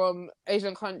women from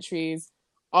Asian countries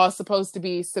are supposed to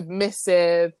be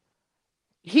submissive.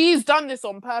 He's done this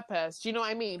on purpose. Do you know what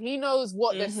I mean? He knows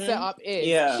what the setup is.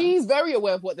 Yeah. She's very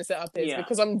aware of what the setup is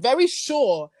because I'm very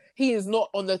sure he is not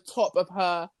on the top of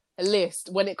her list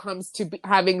when it comes to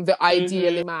having the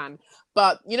ideal man.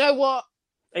 But you know what?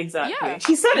 Exactly. Yeah,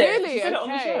 She said it. really? She said it on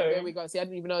the Okay, show. there we go. See, I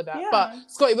didn't even know that. Yeah. But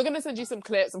Scotty, we're gonna send you some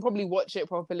clips and probably watch it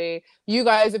properly. You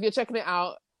guys, if you're checking it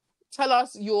out, tell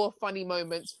us your funny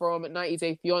moments from 90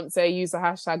 Day Fiance. Use the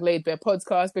hashtag Laid Bare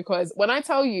Podcast because when I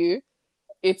tell you,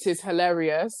 it is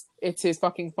hilarious. It is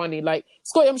fucking funny. Like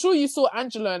Scotty, I'm sure you saw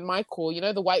Angela and Michael. You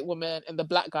know the white woman and the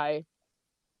black guy.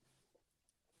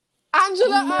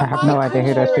 Angela and Michael. I have no idea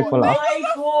who those people are.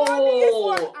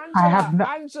 Michael! I have no-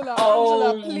 Angela,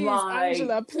 Oh please, my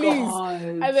Angela, please. God.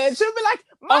 And then she'll be like,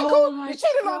 Michael, Oh my you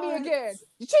cheated on me God. again.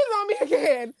 You cheated on me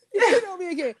again. You cheated on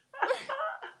me again.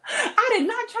 I did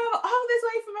not travel all this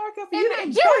way from America for In you to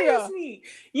Nigeria. embarrass me.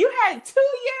 You had 2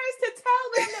 years to tell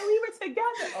them that we were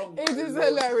together. Oh, It is Lord.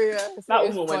 hilarious. That It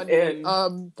is woman went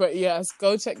funny. in. But yes,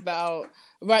 go check that out.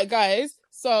 Right, guys.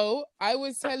 So I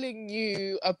was telling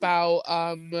you about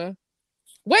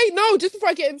wait, no, just before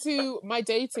I get into my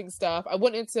dating stuff, I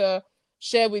wanted to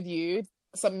share with you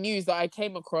some news that I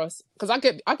came across because I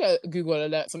get Google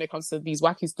alerts when it comes to these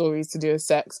wacky stories to do with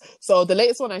sex. So the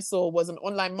latest one I saw was an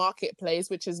online marketplace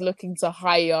which is looking to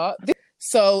hire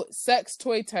sex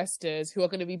toy testers who are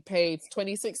going to be paid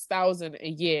 $26,000 a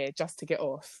year just to get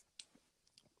off.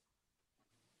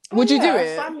 Would you do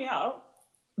it? Sign me up.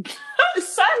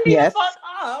 Sign me Yes. the fuck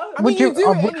up. I mean, you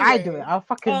do it would I anyway. do it? I'll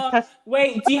fucking test.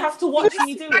 Wait, do you have to watch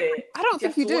me do it? I don't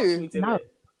think you have to do. watch me do No.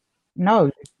 it?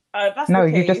 No, That's no,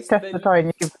 the you case, just test then- the toy and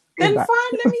you give Then feedback.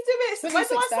 fine, let me do it. Where do I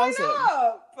sign 26,000.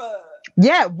 up?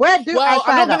 Yeah, where do I Well, sign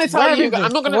I'm not going up? to tell Where you. is this?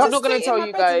 I'm not going What? to Stay tell in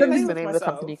you my guys bed the to name play of the with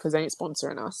company myself. because they ain't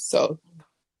sponsoring us. So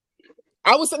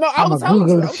I will I'ma tell you.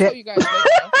 Google I'll shit. tell you guys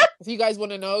later. If you guys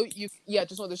want to know,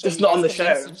 just on the show. Just you not guys on the can show.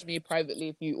 Message me privately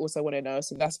if you also want to know.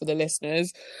 So that's for the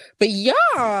listeners. But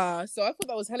yeah, so I thought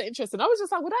that was hella interesting. I was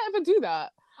just like, would I ever do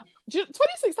that?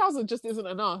 26,000 just isn't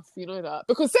enough, you know that,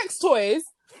 because sex toys.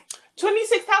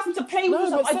 26,000 to play with No,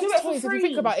 yourself. but I do sex it for toys, free. if you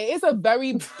think about it, it's a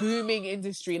very booming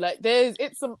industry. Like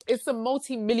it's a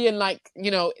multi-million, like,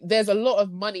 you know, there's a lot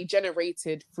of money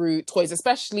generated through toys,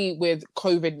 especially with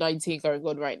COVID-19 going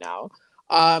on right now.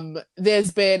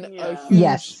 There's been a huge,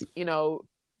 Yes. you know,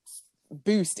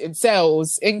 boost in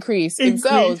sales, increase in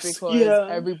sales because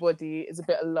everybody is a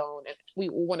bit alone and we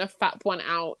all want to fap one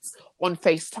out on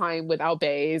FaceTime with our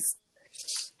baes.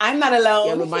 I'm not alone.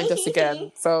 Yeah, remind us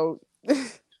again. So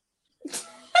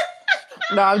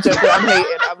no, I'm joking.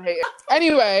 I'm hating.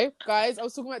 Anyway, guys, I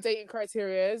was talking about dating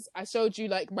criterias. I showed you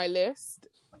like my list,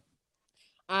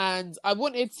 and I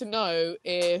wanted to know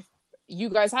if you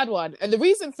guys had one. And the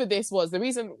reason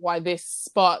why this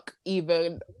spark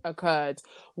even occurred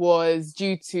was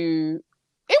due to,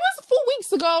 it was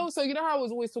weeks ago. So you know how I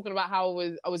was always talking about how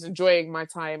I was enjoying my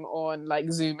time on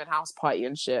like Zoom and house party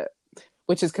and shit,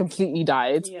 which has completely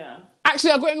died. Yeah.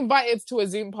 Actually, I got invited to a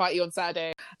Zoom party on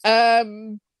Saturday.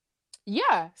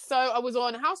 Yeah, so I was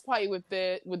on a house party with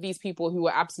these people who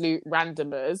were absolute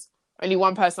randomers. Only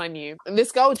one person I knew, and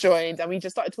this girl joined, and we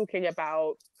just started talking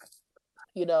about,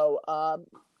 you know,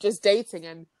 just dating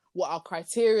and what our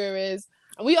criteria is.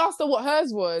 And we asked her what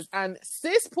hers was, and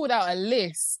sis pulled out a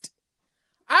list.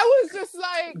 I was just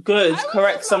like, good,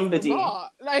 correct somebody.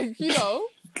 Like, you know,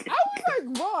 I was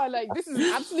like, wow, like this is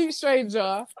an absolute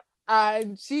stranger.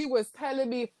 And she was telling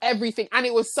me everything. And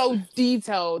it was so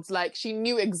detailed. Like, she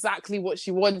knew exactly what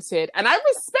she wanted. And I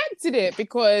respected it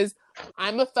because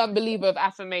I'm a firm believer of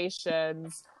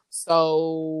affirmations.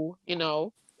 So, you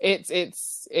know,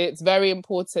 it's very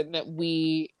important that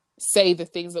we say the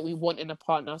things that we want in a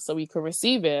partner so we can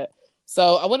receive it.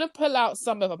 So I want to pull out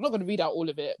some of, I'm not going to read out all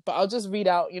of it, but I'll just read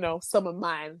out, you know, some of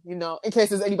mine, you know, in case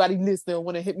there's anybody listening who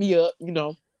want to hit me up, you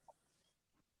know.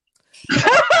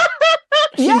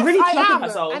 She's yes, really I plucking am.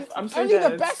 herself. And I'm so only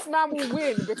dead. the best man will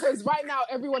win because right now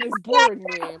everyone is boring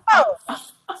me.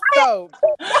 So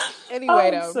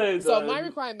anyway, so my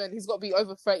requirement, he's got to be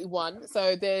over 31.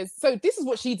 So this is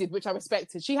what she did, which I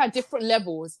respected. She had different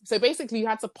levels. So basically you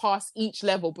had to pass each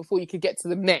level before you could get to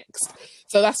the next.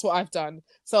 So that's what I've done.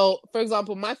 So for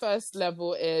example, my first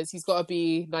level is he's got to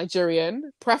be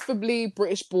Nigerian, preferably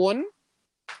British born.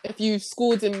 If you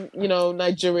schooled in, you know,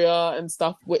 Nigeria and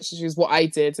stuff, which is what I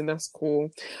did, and that's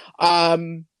cool. Got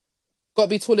to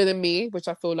be taller than me, which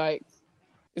I feel like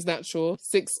is natural.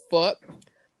 6 foot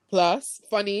plus,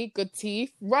 funny, good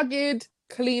teeth, rugged,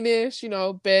 cleanish, you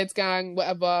know, beards gang,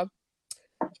 whatever.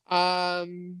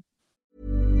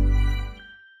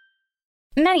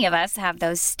 Many of us have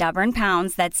those stubborn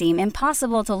pounds that seem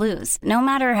impossible to lose, no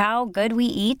matter how good we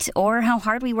eat or how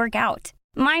hard we work out.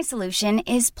 My solution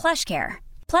is PlushCare.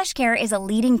 PlushCare is a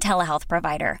leading telehealth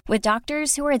provider with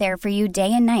doctors who are there for you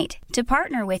day and night to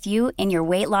partner with you in your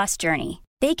weight loss journey.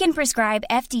 They can prescribe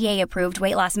FDA-approved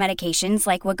weight loss medications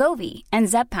like Wegovy and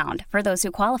Zepbound for those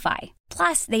who qualify.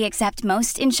 Plus, they accept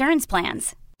most insurance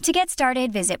plans. To get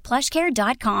started, visit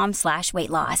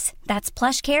plushcare.com/weightloss. That's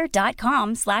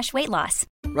plushcare.com/weightloss.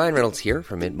 Ryan Reynolds here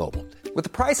from Mint Mobile. With the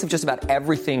price of just about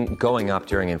everything going up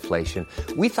during inflation,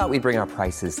 we thought we'd bring our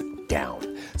prices down.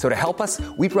 So to help us,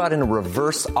 we brought in a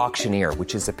reverse auctioneer,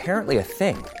 which is apparently a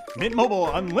thing. Mint Mobile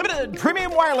Unlimited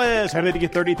Premium Wireless. How to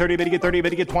get 30, 30, bit to get 30, bit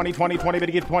to get 20, 20, 20, bit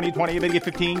to get 20, 20, bit to get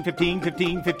 15, 15,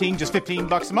 15, 15, just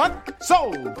 $15 a month?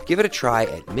 Sold! Give it a try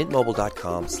at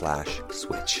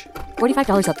mintmobile.com/switch.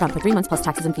 $45 up front for 3 months plus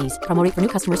taxes and fees. Promo rate for new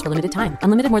customers for limited time.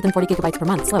 Unlimited more than 40 gigabytes per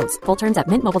month. Slows full terms at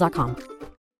mintmobile.com.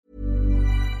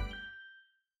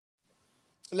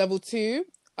 Level 2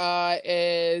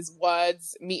 is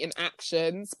words meeting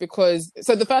actions, because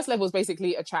so the first level is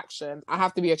basically attraction. I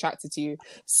have to be attracted to you.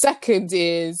 Second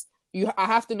is I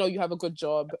have to know you have a good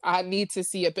job. I need to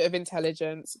see a bit of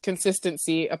intelligence,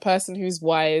 consistency, a person who's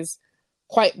wise,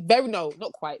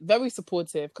 very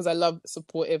supportive, because I love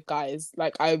supportive guys.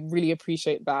 Like, I really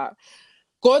appreciate that.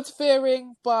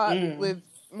 God-fearing, but with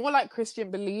more like Christian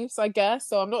beliefs, I guess.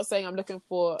 So I'm not saying I'm looking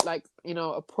for, like, you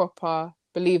know, a proper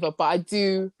believer, but I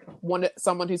do want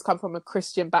someone who's come from a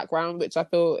Christian background, which I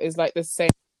feel is like the same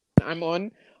I'm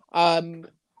on.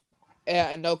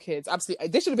 Yeah, no kids. Absolutely.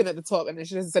 This should have been at the top, and they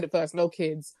should have said it first. No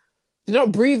kids. Do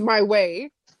not breathe my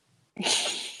way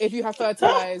if you have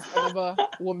fertilized another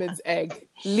woman's egg.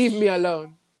 Leave me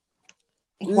alone.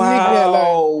 Wow. Leave me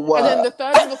alone. And then the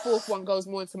third and the fourth one goes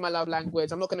more into my love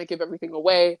language. I'm not going to give everything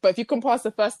away, but if you can pass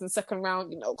the first and second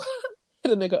round, you know,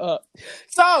 hit a nigga up.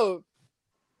 So,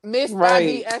 Miss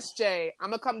Babby SJ, I'm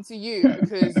going to come to you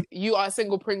because you are a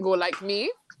single Pringle like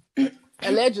me.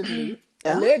 Allegedly.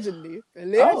 Yeah. Allegedly.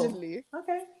 Oh,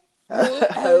 okay.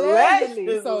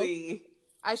 Allegedly. So,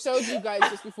 I showed you guys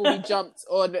just before we jumped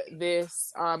on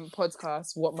this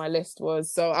podcast what my list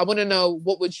was. So I want to know,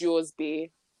 what would yours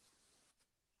be?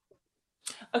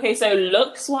 Okay, so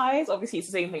looks-wise, obviously it's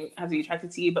the same thing as you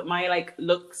attracted to you, but my like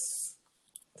looks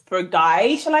for a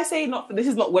guy, shall I say? This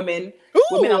is not women. Ooh,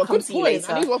 women, I'll come to you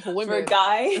later. I need one for women. For a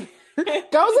guy,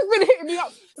 girls have been hitting me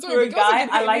up. Sorry, for a guy,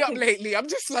 I like me up lately. I'm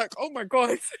just like, oh my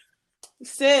god,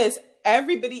 sis.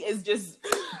 Everybody is just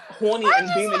horny and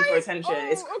booming for attention.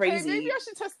 It's crazy. Okay, maybe I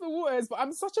should test the waters, but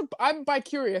I'm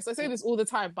bi-curious. I say this all the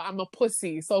time, but I'm a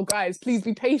pussy. So guys, please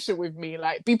be patient with me.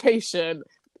 Like, be patient.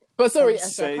 But sorry,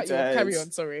 Esther, carry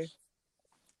on. Sorry.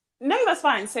 No, that's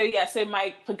fine. So yeah,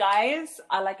 for guys,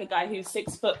 I like a guy who's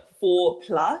 6'4"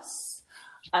 plus.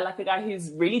 I like a guy who's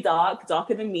really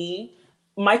darker than me.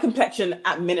 My complexion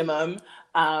at minimum.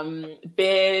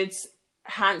 Beard,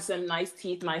 handsome, nice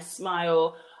teeth, nice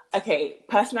smile. Okay,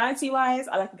 personality-wise,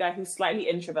 I like a guy who's slightly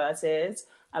introverted.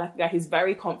 I like a guy who's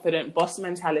very confident, boss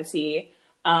mentality.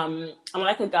 I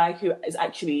like a guy who is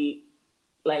actually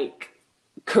like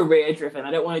career driven.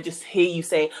 I don't want to just hear you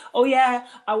say, oh yeah,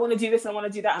 I want to do this, I want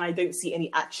to do that, and I don't see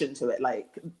any action to it. Like,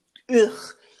 ugh.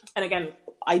 And again,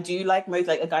 I do like most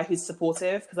like a guy who's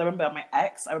supportive, because I remember my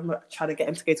ex, I remember trying to get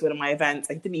him to go to one of my events.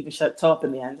 He didn't even show up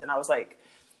in the end, and I was like,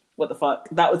 what the fuck?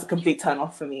 That was a complete turn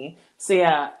off for me. So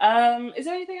yeah, is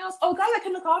there anything else? Oh, a guy that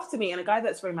can look after me, and a guy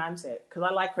that's romantic, because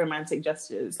I like romantic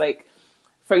gestures. Like,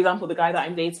 for example, the guy that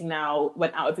I'm dating now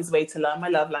went out of his way to learn my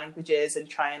love languages and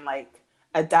try and like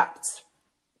adapt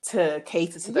to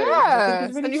cater to those. Yeah,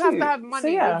 really and you cute. have to have money. So,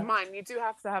 yeah. With mine, you do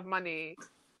have to have money.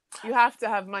 You have to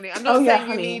have money. I'm not saying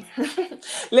you need.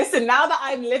 Listen, now that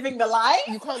I'm living the life,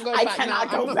 you can't go I back now.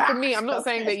 cannot go back. For me, I'm not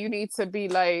saying that you need to be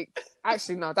like.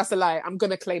 Actually, no, that's a lie. I'm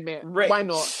gonna claim it. Rich. Why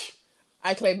not?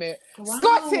 I claim it. Wow,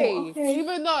 Scotty, okay.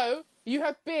 Even though you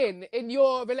have been in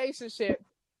your relationship,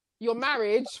 your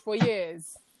marriage for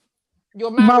years.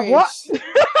 Your marriage. What?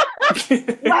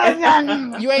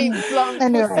 You ain't flung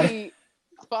pussy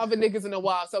for other niggas in a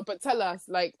while. So, but tell us,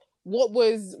 like, what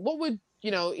would,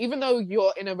 you know, even though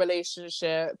you're in a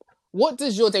relationship, what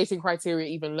does your dating criteria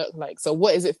even look like? So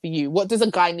what is it for you? What does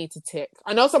a guy need to tick?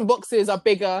 I know some boxes are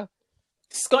bigger.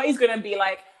 Scotty's going to be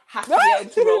like, have to be able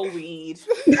to roll weed.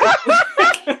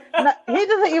 No, he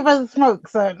doesn't even smoke,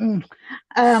 so...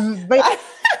 but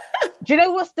do you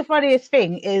know what's the funniest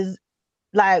thing is,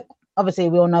 like, obviously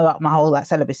we all know about my whole like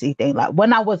celibacy thing. Like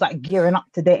when I was like gearing up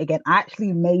to date again, I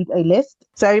actually made a list.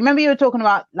 So remember you were talking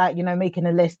about like, you know, making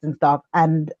a list and stuff,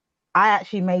 and I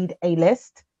actually made a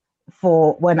list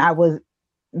for when I was,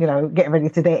 you know, getting ready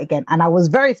to date again, and I was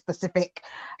very specific.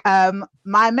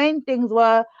 My main things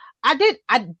were I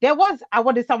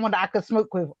wanted someone that I could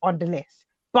smoke with on the list,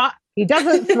 but he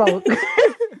doesn't smoke.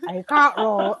 I can't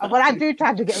roll, but I do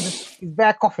try to get him. He's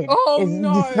bare coughing. Oh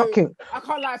no, it's not cute. I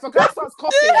can't lie. If a guy starts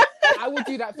coughing, I would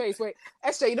do that face. Wait,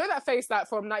 SJ, you know that face that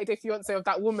from 90 Day Fiance of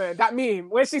that woman, that meme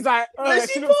where she's like, oh,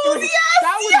 she looks good. Yes!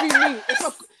 That would be me.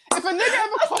 If a nigga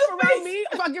ever cough around me,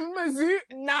 if I give him a zoot,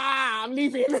 nah, I'm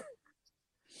leaving.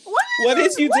 What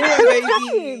is you doing,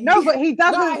 baby? No, but he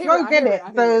doesn't smoke in it.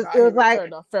 So it was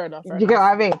like, fair enough. You get what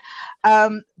I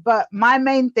mean? But my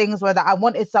main things were that I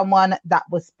wanted someone that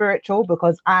was spiritual,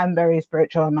 because I'm very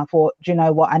spiritual, and I thought, do you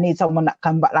know what? I need someone that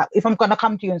can, but like, if I'm gonna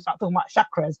come to you and start talking about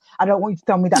chakras, I don't want you to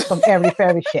tell me that's some airy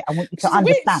fairy shit. I want you to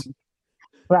understand,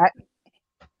 right?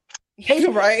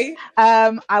 Right.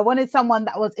 I wanted someone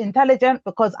that was intelligent,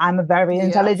 because I'm a very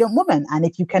intelligent woman, and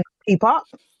if you can keep up,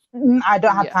 I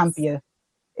don't have time for you.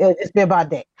 It's be a bad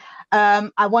day.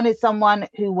 I wanted someone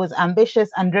who was ambitious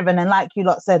and driven, and like you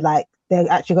lot said, like they're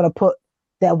actually going to put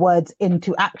their words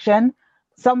into action.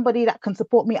 Somebody that can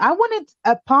support me. I wanted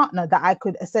a partner that I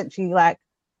could essentially like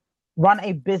run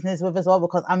a business with as well,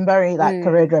 because I'm very like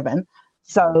career driven.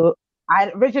 So I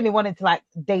originally wanted to like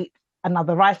date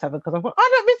another writer, because I thought, oh,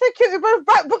 that'd be so cute, we both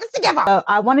write books together.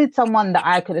 I wanted someone that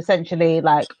I could essentially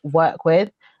like work with.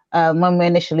 When we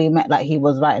initially met, like he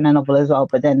was writing a novel as well,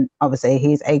 but then obviously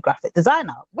he's a graphic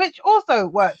designer, which also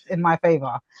works in my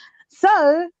favor.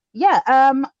 So yeah,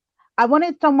 I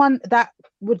wanted someone that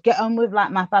would get on with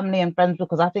like my family and friends,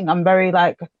 because I think I'm very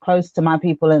like close to my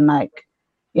people, and like,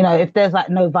 you know, if there's like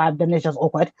no vibe, then it's just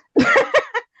awkward.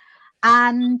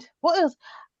 And what else?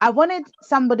 I wanted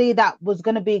somebody that was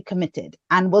going to be committed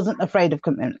and wasn't afraid of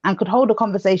commitment and could hold a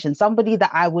conversation, somebody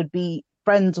that I would be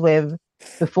friends with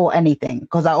before anything,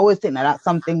 because I always think that that's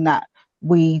something that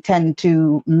we tend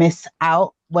to miss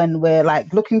out when we're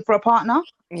like looking for a partner.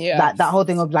 Yeah, that whole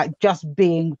thing of like just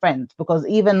being friends, because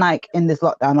even like in this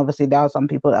lockdown, obviously there are some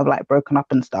people that have like broken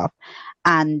up and stuff,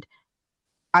 and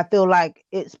I feel like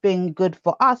it's been good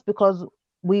for us because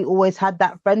we always had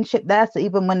that friendship there. So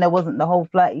even when there wasn't the whole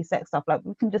flirty sex stuff, like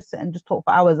we can just sit and just talk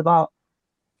for hours about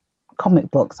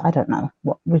comic books. I don't know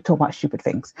what we talk about, stupid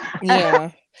things.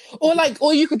 Yeah.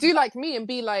 or you could do like me and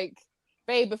be like,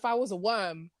 babe, if I was a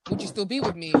worm, would you still be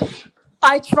with me?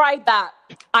 I tried that.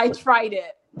 I tried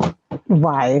it.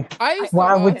 Why? I used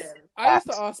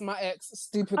to ask my ex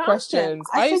stupid questions.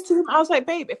 I said to him, I was like,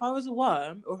 babe, if I was a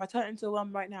worm, or if I turned into a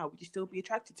worm right now, would you still be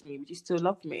attracted to me? Would you still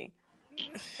love me?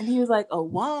 And he was like, a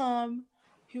worm?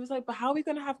 He was like, but how are we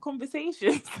going to have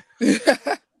conversations?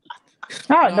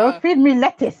 Don't feed me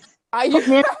lettuce. I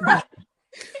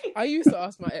used to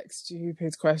ask my ex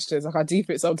stupid questions. Like I deep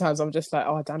it sometimes. I'm just like,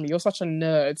 oh damn, you're such a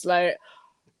nerd. Like,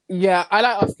 yeah, I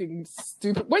like asking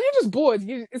stupid. When you're just bored,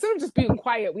 instead of just being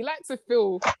quiet, we like to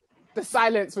fill the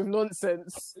silence with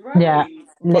nonsense. Right. Yeah,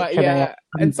 But literally. yeah,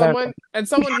 and someone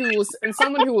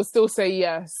who will still say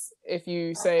yes if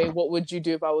you say, "What would you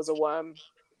do if I was a worm?"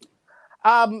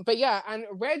 But yeah, and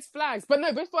red flags. But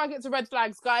no, before I get to red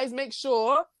flags, guys, make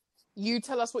sure you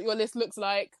tell us what your list looks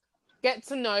like. Get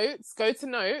to notes, go to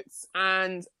notes,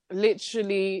 and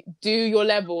literally do your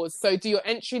levels. So do your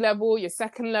entry level, your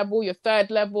second level, your third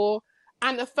level,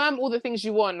 and affirm all the things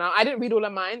you want. Now, I didn't read all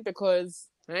of mine because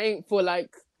I ain't for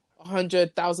like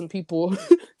 100,000 people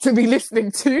to be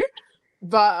listening to.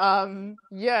 But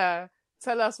yeah,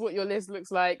 tell us what your list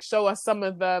looks like. Show us some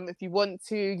of them if you want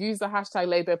to. Use the hashtag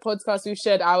Laid Bare Podcast. We've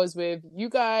shared ours with you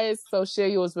guys, so share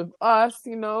yours with us.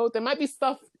 You know, there might be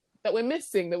stuff that we're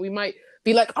missing that we might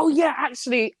be like, oh yeah,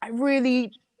 actually, I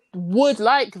really would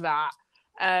like that.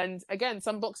 And again,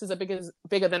 some boxes are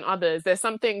bigger than others. There's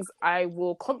some things I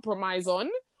will compromise on.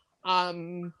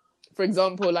 For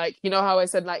example, like, you know how I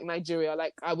said like Nigeria,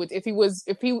 like I would, if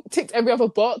he ticked every other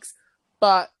box,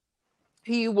 but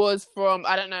he was from,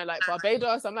 I don't know, like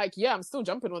Barbados, I'm like, yeah, I'm still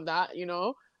jumping on that, you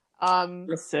know?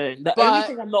 Listen, the only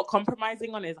thing I'm not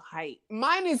compromising on is height.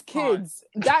 Mine is kids.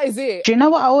 That is it. Do you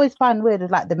know what I always find weird is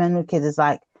like the men with kids is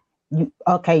like, you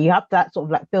have that sort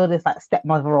of like feel this like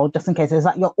stepmother role just in case. It's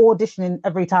like you're auditioning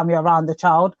every time you're around the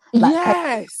child. Like,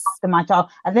 yes. After my child,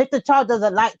 and if the child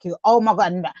doesn't like you, oh my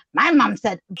god, my mum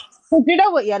said. Do you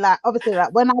know what? Yeah, like obviously,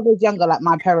 like when I was younger, like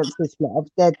my parents did split up.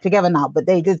 They're together now, but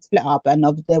they did split up, and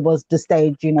there was the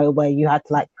stage, you know, where you had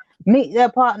to like meet their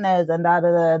partners and da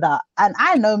da da da. And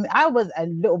I know I was a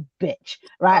little bitch,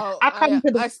 right? Oh,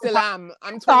 I still am.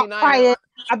 I'm 29. Crying.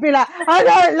 I'd be like, I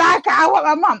don't like it. I want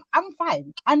my mum. I'm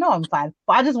fine. I know I'm fine,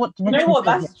 but I just want to. You know what?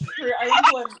 That's true. I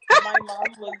remember when my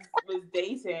mum was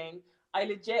dating, I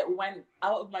legit went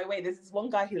out of my way. There's this one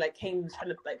guy who like came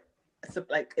trying to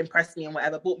like impress me and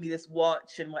whatever, bought me this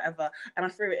watch and whatever, and I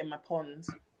threw it in my pond.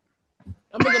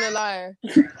 I'm not gonna lie.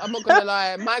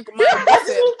 My I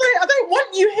don't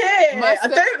want you here. I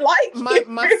don't like you.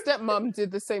 My stepmom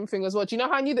did the same thing as well. Do you know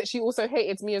how I knew that she also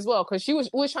hated me as well? Because she was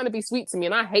always trying to be sweet to me,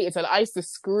 and I hated her. Like, I used to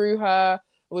screw her.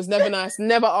 It was never nice.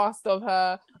 Never asked of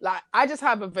her. Like, I just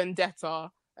have a vendetta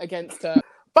against her.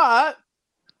 But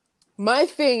my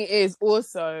thing is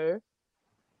also,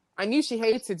 I knew she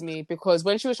hated me because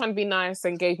when she was trying to be nice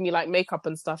and gave me like makeup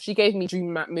and stuff, she gave me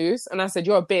Dream Matte Mousse, and I said,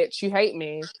 "You're a bitch. You hate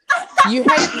me. You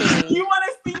hate me. You want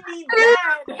to see me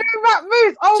dead?" Dream Matte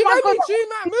Mousse. Oh my god, Dream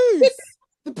Matte Mousse.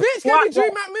 The bitch gave me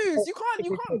Dream Matte Mousse.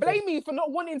 You can't blame me for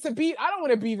not wanting to be. I don't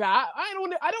want to be that. I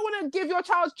don't want to give your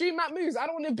child Dream Matte Mousse. I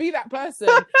don't want to be that person.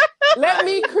 Let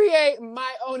me create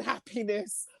my own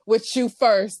happiness with you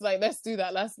first. Like, let's do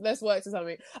that. Let's work to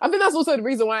something. I think that's also the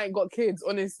reason why I ain't got kids,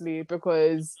 honestly,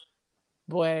 because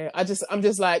boy, I'm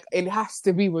just like, it has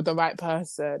to be with the right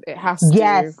person. It has to.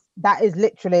 Yes, that is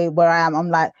literally where I am. I'm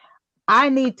like, I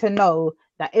need to know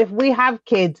that if we have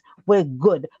kids, we're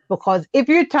good. Because if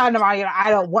you turn around, you're like, I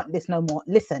don't want this no more.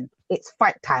 Listen, it's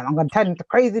fight time. I'm going to turn into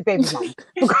crazy baby mom.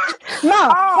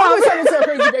 I would turn into a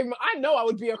crazy baby mom. I know I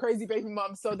would be a crazy baby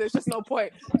mom, so there's just no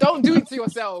point. Don't do it to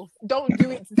yourself. Don't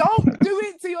do it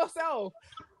to yourself.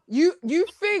 You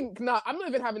think, nah, I'm not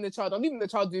even having the child. I'm leaving the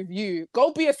child with you.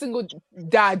 Go be a single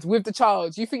dad with the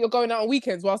child. You think you're going out on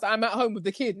weekends whilst I'm at home with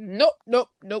the kid? Nope. You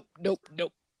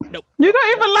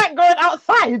don't even like going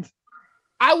outside.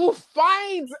 I will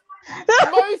find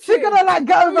motive. You're gonna like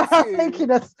go over her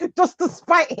thinking us just to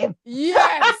spite him.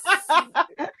 Yes.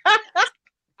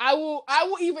 I will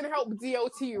even help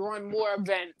DLT run more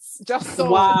events just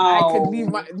so I could leave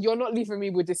you're not leaving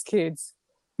me with this kid.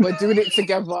 We're doing it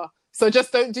together. So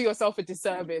just don't do yourself a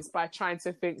disservice by trying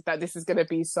to think that this is going to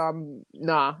be it's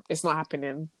not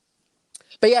happening.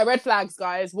 But yeah, red flags,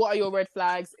 guys. What are your red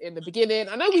flags in the beginning?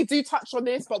 I know we do touch on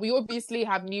this, but we obviously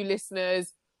have new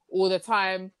listeners all the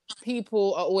time.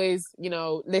 People are always,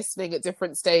 listening at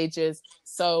different stages.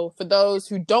 So for those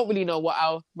who don't really know what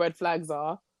our red flags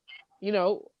are,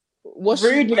 what's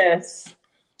rudeness.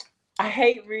 I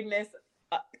hate rudeness,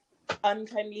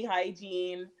 uncleanly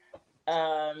hygiene,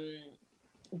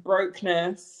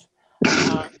 brokenness.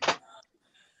 Trying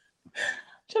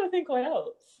to think what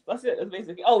else. That's it. That's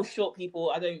basically. Oh, short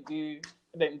people. I don't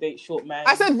date short men.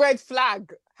 I said red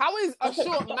flag. How is a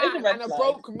short man and a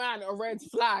broke man a red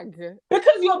flag?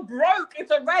 Because you're broke,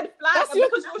 it's a red flag. Because you're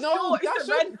short, it's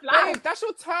a red flag. Babe, that's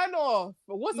your turn off.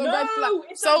 What's a red flag? No,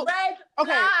 it's a red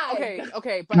flag.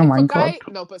 Okay. But if a guy,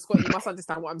 no, but Scott, you must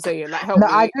understand what I'm saying. Like, help me.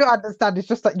 I do understand. It's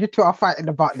just that you two are fighting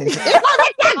about this.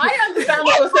 I understand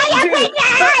what you're saying too.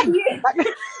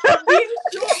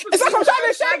 It's like I'm trying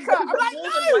to shake her. I'm like,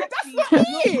 no, that's not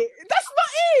it. That's not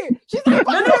it. She's like,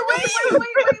 wait.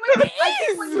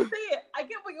 I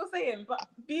get what you're saying, but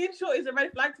being short is a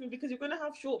red flag to me because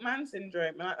have short man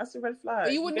syndrome. Like, that's a red flag.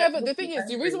 But you would never. The thing is,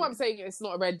 the reason why I'm saying it's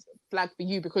not a red flag for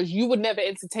you because you would never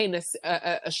entertain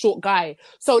a short guy.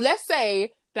 So let's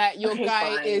say that your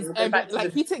guy is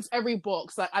he ticks every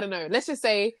box. Like, I don't know. Let's just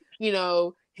say, you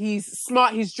know, he's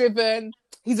smart, he's driven,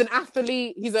 he's an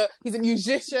athlete, he's a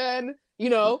musician. You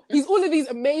know, he's all of these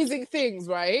amazing things,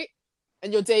 right?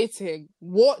 And you're dating.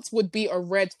 What would be a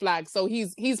red flag? So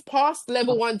he's past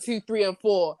level 1, 2, 3, and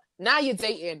 4. Now you're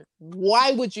dating.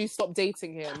 Why would you stop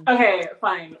dating him? Okay,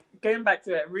 fine. Going back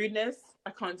to it, rudeness. I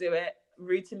can't do it.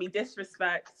 Rude to me,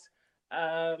 disrespect.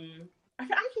 I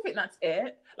actually think that's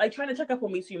it. Like trying to check up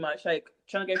on me too much, like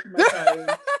trying to go through my phone.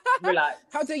 Relax.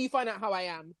 How dare you find out how I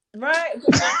am? Right.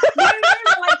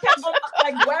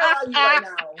 Like where are you right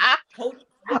now?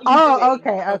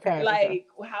 Okay. Like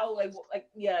how,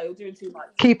 yeah, you're doing too much.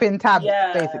 Keeping tabs,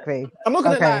 basically. I'm not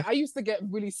gonna lie. I used to get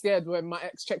really scared when my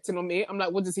ex checked in on me. I'm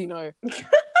like, what does he know?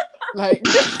 Like,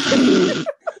 a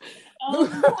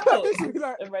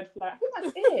red flag. I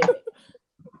think that's it.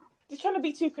 Just trying to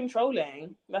be too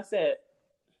controlling. That's it.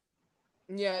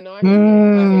 Yeah, no, I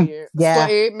hear you.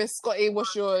 Yeah. Miss Scotty,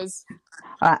 what's yours?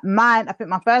 Mine, I think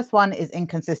my first one is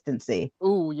inconsistency.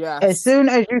 Oh, yeah. As soon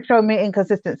as you show me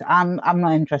inconsistency, I'm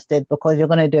not interested because you're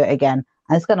gonna do it again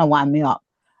and it's gonna wind me up.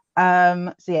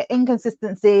 So yeah,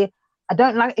 inconsistency. I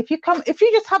don't like if you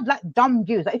just have like dumb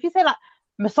views. Like if you say like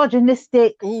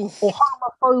misogynistic or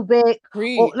homophobic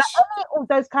or like any of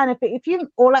those kind of things. If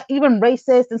you or like even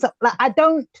racist and stuff, like I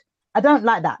don't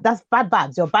like that. That's bad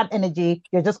vibes. You're bad energy.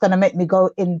 You're just gonna make me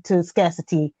go into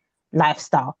scarcity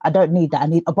lifestyle. I don't need that. I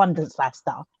need abundance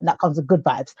lifestyle, and that comes with good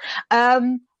vibes.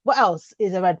 What else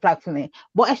is a red flag for me?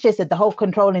 What SJ said, the whole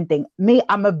controlling thing. Me,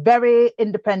 I'm a very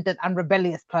independent and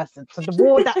rebellious person. So the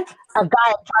more that a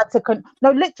guy tries to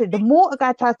the more a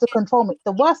guy tries to control me,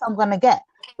 the worse I'm gonna get.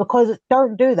 Because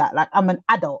don't do that. Like I'm an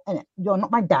adult, innit? You're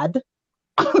not my dad.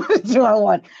 What do I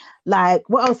want? Like,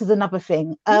 what else is another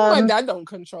thing? My dad don't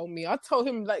control me. I told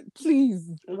him, like,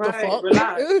 please, right, the fuck?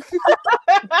 Relax.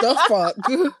 The fuck?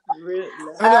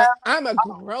 I'm a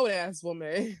grown ass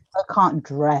woman. I can't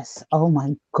dress. Oh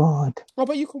my god. Oh,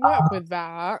 but you can work with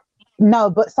that. No,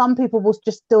 but some people will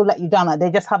just still let you down. Like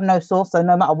they just have no source, so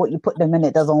no matter what you put them in,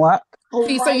 it doesn't work.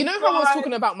 See, so you know how I was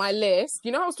talking about my list?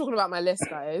 You know how I was talking about my list,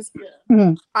 guys?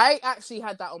 Mm. I actually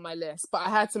had that on my list, but I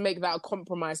had to make that a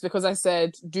compromise because I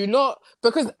said,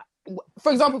 because,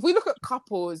 for example, if we look at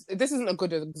couples, this isn't a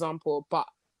good example, but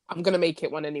I'm going to make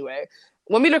it one anyway.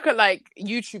 When we look at, like,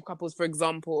 YouTube couples, for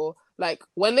example, like,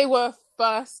 when they were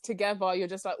first together, you're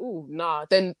just like, ooh, nah.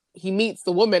 Then he meets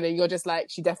the woman and you're just like,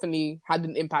 she definitely had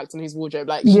an impact on his wardrobe.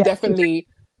 Like, she definitely...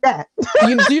 Yeah. Do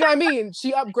you know what I mean?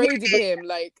 She upgraded him,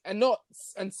 like, and not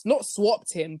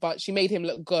swapped him, but she made him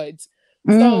look good.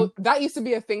 So that used to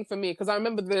be a thing for me because I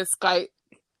remember this guy,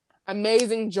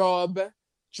 amazing job,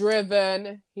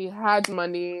 driven, he had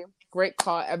money, great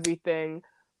car, everything,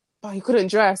 but he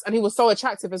couldn't dress, and he was so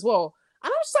attractive as well.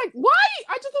 And I was just like, why?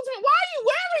 I just thought, why are you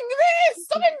wearing this?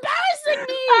 Stop embarrassing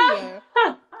me.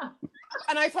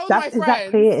 And I told my friends,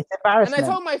 exactly it. It's embarrassment. And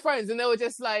I told my friends, and they were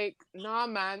just like, "Nah,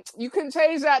 man, you can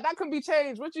change that. That can be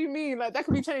changed. What do you mean? Like that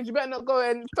can be changed. You better not go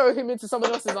and throw him into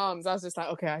someone else's arms." I was just like,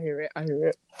 "Okay, I hear it.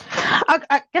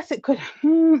 I guess it could.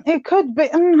 It could be.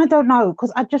 I don't know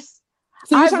because I just.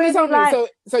 So you're trying to tell me?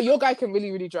 So your guy can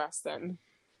really, really dress then?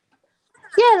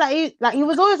 Yeah, like he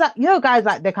was always like, you know, guys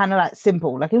like they're kind of like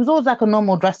simple. Like he was always like a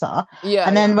normal dresser. Yeah.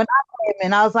 And then when I came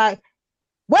in, I was like,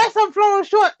 wear some floral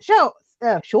shirts.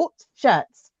 Yeah,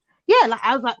 like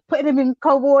I was like putting him in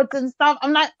co-wards and stuff.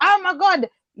 I'm like, oh my god,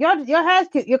 your hair's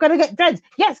cute. You're gonna get dreads.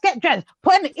 Yes, get dreads.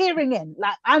 Put an earring in.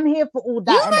 Like I'm here for all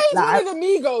that. You made like, one of the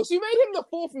Migos. You made him the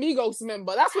 4th Migos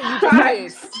member. That's what you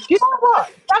did. You know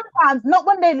what? Sometimes, not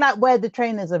when they like wear the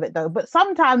trainers of it though, but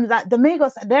sometimes like the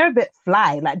Migos, they're a bit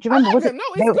fly. Like, do you remember? No,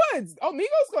 it's good. Oh,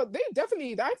 Migos they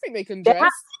definitely. I think they can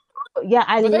dress. Yeah,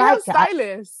 but they have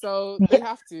stylists, so they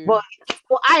have to. Well,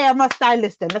 I am a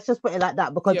stylist then. Let's just put it like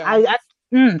that because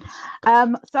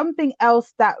something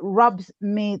else that rubs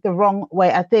me the wrong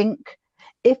way. I think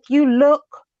if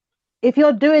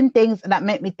you're doing things that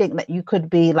make me think that you could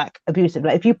be like abusive,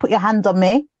 like if you put your hands on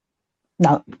me,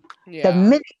 no. Yeah.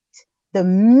 The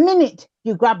minute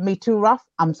you grab me too rough,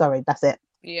 I'm sorry, that's it.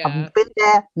 Yeah. I've been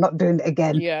there, not doing it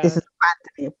again. Yeah. This is bad to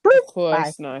me. Of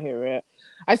course, no, I hear it.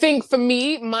 I think for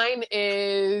me, mine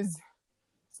is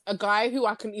a guy who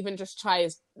I can even just try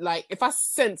is like, if I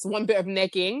sense one bit of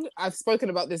negging, I've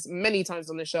spoken about this many times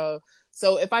on the show.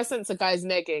 So if I sense a guy's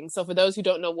negging, so for those who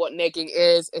don't know what negging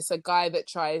is, it's a guy that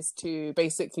tries to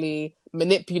basically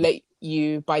manipulate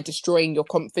you by destroying your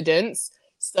confidence.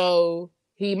 So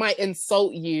he might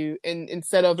insult you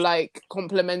instead of like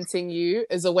complimenting you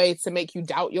as a way to make you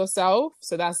doubt yourself.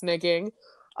 So that's negging.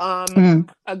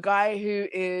 A guy who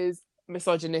is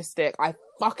misogynistic. I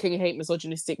fucking hate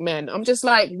misogynistic men. I'm just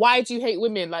like, why do you hate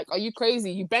women? Like, are you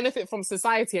crazy? You benefit from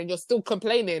society and you're still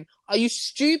complaining. Are you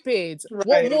stupid? Right.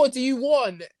 What more do you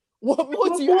want? What more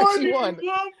do you actually want?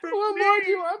 What more do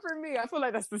you want from me? I feel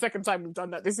like that's the second time we've done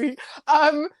that this week.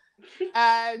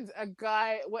 And a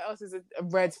guy, what else is a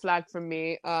red flag from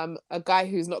me? A guy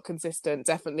who's not consistent,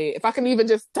 definitely. If I can even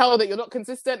just tell that you're not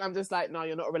consistent, I'm just like, no,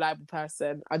 you're not a reliable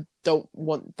person. I don't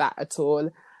want that at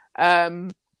all.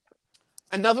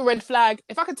 Another red flag,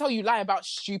 if I can tell you lie about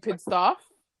stupid stuff.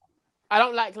 I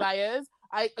don't like liars.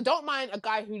 I don't mind a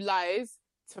guy who lies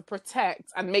to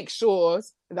protect and make sure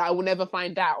that I will never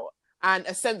find out. And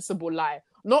a sensible lie.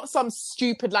 Not some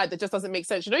stupid lie that just doesn't make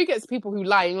sense. You know, you get people who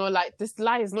lie and you're like, this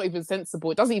lie is not even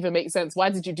sensible. It doesn't even make sense. Why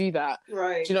did you do that?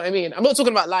 Right. Do you know what I mean? I'm not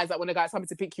talking about lies like when a guy's coming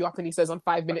to pick you up and he says I'm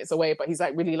 5 minutes away, but he's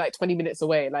like really like 20 minutes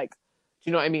away. Like, do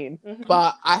you know what I mean? Mm-hmm.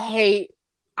 But I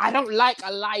don't like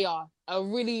a liar.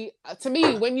 To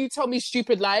me, when you tell me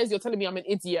stupid lies, you're telling me I'm an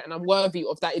idiot and I'm worthy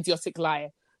of that idiotic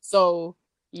lie. So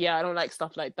yeah, I don't like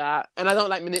stuff like that. And I don't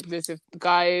like manipulative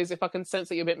guys. If I can sense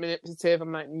that you're a bit manipulative,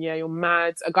 I'm like, yeah, you're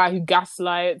mad. A guy who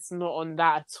gaslights, not on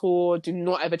that at all. Do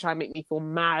not ever try and make me feel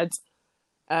mad.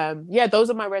 Yeah, those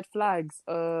are my red flags.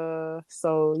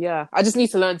 So yeah, I just need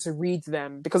to learn to read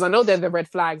them because I know they're the red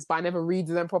flags, but I never read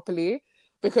them properly.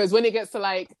 Because when it gets to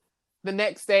like the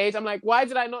next stage, I'm like, why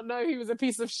did I not know he was a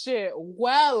piece of shit?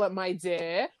 Well, my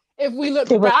dear, if we look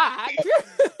back,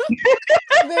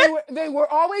 they were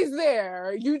always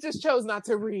there. You just chose not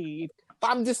to read. But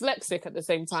I'm dyslexic at the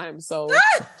same time, so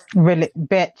really,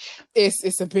 bitch,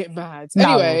 it's a bit mad.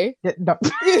 Anyway, no.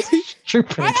 I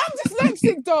am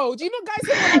dyslexic though. Do you know, guys?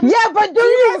 But do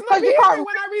you? When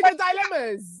I read the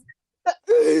dilemmas.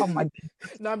 Oh my God.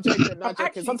 No, I'm joking. Not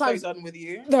joking. Sometimes done with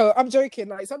you. No, I'm joking.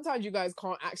 Like sometimes you guys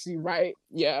can't actually write.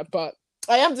 Yeah, but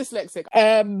I am dyslexic.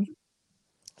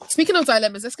 Speaking of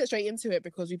dilemmas, let's get straight into it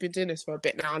because we've been doing this for a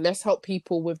bit now. Let's help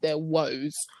people with their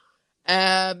woes.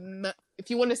 If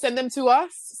you want to send them to us,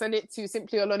 send it to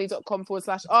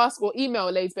simplyoloni.com/ask or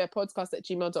email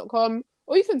laidbarepodcast@gmail.com,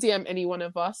 or you can DM any one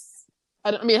of us.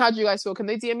 I mean, how do you guys feel? Can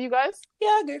they DM you guys?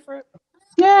 Yeah, go for it.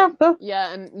 Yeah,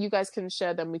 and you guys can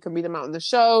share them. We can read them out on the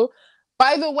show.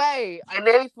 By the way, I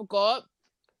nearly forgot.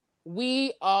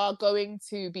 We are going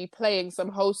to be playing some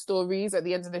host stories at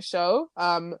the end of the show.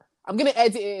 I'm going to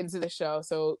edit it into the show.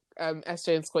 So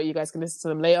SJ and Scott, you guys can listen to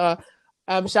them later.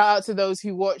 Shout out to those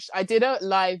who watched. I did a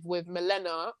live with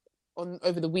Milena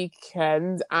over the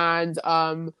weekend. And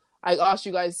I asked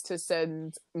you guys to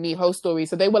send me host stories.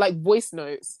 So they were like voice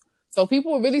notes. So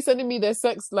people were really sending me their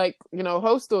sex, like, you know,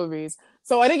 host stories.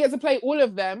 So I didn't get to play all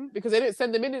of them because they didn't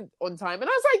send them in on time. And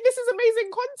I was like, this is amazing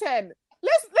content.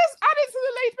 Let's add it to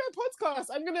the Laid Bare podcast.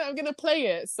 I'm gonna play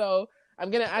it. So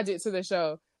I'm gonna add it to the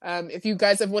show. If you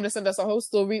guys ever want to send us a whole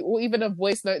story or even a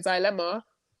voice note dilemma,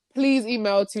 please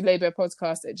email to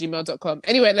laidbarepodcast@gmail.com.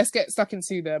 Anyway, let's get stuck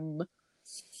into them.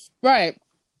 Right.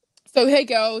 So, hey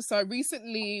girls, so I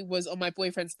recently was on my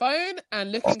boyfriend's phone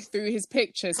and looking through his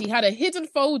pictures. He had a hidden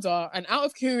folder and out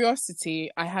of curiosity,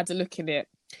 I had a look in it.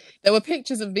 There were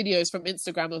pictures and videos from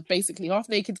Instagram of basically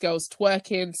half-naked girls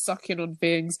twerking, sucking on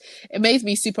things. It made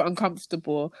me super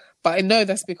uncomfortable, but I know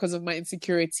that's because of my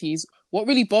insecurities. What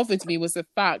really bothered me was the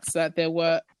fact that there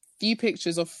were few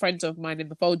pictures of friends of mine in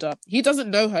the folder. He doesn't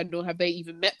know her, nor have they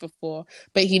even met before,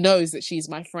 but he knows that she's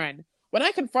my friend. When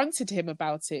I confronted him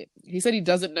about it, he said he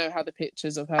doesn't know how the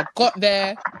pictures of her got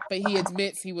there, but he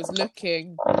admits he was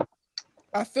looking.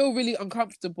 I feel really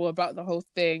uncomfortable about the whole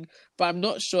thing, but I'm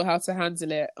not sure how to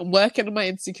handle it. I'm working on my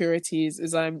insecurities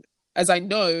as I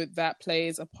know that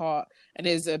plays a part and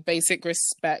is a basic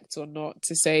respect or not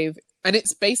to save. And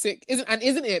it's basic,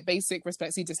 isn't it basic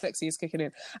respect? See, dyslexia is kicking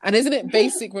in. And isn't it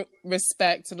basic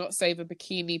respect to not save a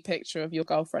bikini picture of your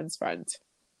girlfriend's friend?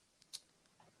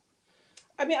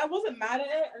 I mean, I wasn't mad at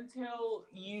it until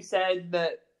you said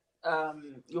that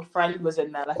your friend was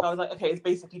in there. Like, I was like, okay, it's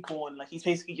basically porn. Like, he's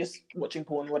basically just watching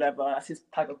porn, whatever. That's his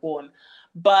type of porn.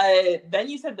 But then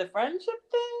you said the friendship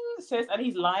thing, sis, and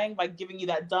he's lying by giving you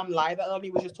that dumb lie that Ollie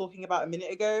was just talking about a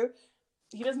minute ago.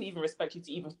 He doesn't even respect you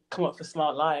to even come up with a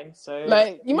smart lie. So,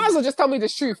 like, you might as well just tell me the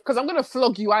truth because I'm gonna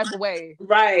flog you either way.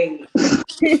 Right.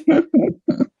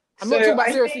 I'm not talking about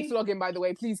seriously flogging, by the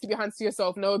way. Please keep your hands to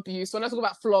yourself. No abuse. When I talk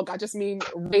about flog, I just mean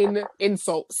rain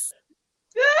insults.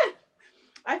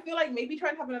 I feel like maybe try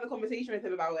and have another conversation with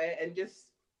him about it and just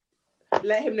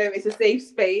let him know it's a safe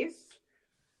space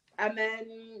and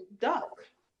then duck.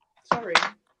 Sorry.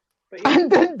 But yeah.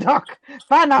 And then duck.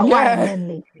 Find out why and then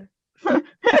leave.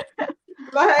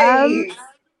 Like,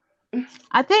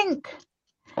 I think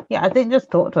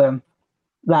just talk to him.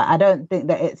 Like, I don't think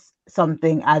that it's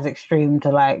something as extreme to,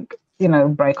 like, you know,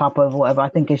 break up over whatever. I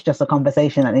think it's just a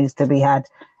conversation that needs to be had,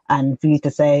 and for you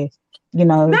to say, you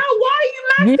know, now why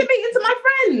are you masturbating to my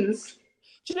friends?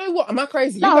 Do you know what? Am I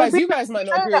crazy? No, you guys might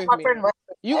not agree with me.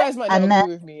 You guys might not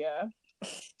agree with me, yeah?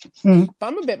 But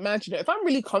I'm a bit mad, you know. If I'm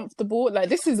really comfortable, like,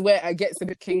 this is where it gets a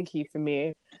bit kinky for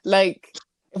me. Like,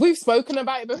 if we've spoken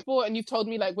about it before and you've told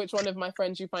me, like, which one of my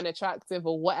friends you find attractive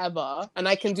or whatever, and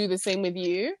I can do the same with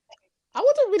you, I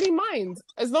wouldn't really mind.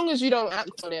 As long as you don't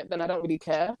act on it, then I don't really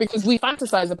care. Because we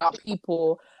fantasize about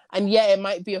people, and yeah, it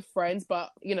might be a friend, but,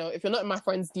 you know, if you're not in my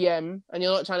friend's DM and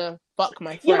you're not trying to fuck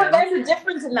my friend... Yeah, but there's a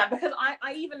difference in that, because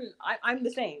I'm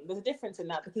the same. There's a difference in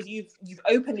that, because you've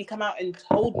openly come out and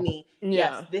told me,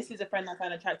 yes, this is a friend I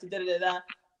find attractive,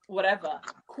 whatever.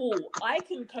 Cool. I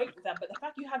can cope with that, but the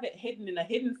fact you have it hidden in a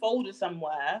hidden folder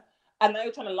somewhere, and now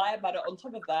you're trying to lie about it on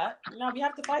top of that, now we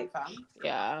have to fight, fam.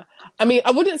 Yeah. I mean,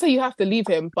 I wouldn't say you have to leave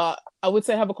him, but I would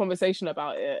say have a conversation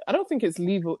about it. I don't think it's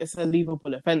legal. It's a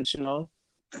leavable offence, you know?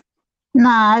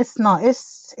 Nah, it's not.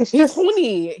 It's he's just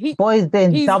horny. Boys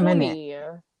being dumb, horny.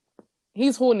 Innit?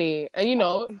 He's horny. And, you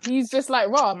know, he's just like,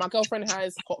 rah, my girlfriend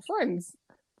has hot friends.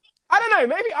 I don't know.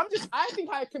 Maybe I think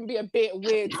I can be a bit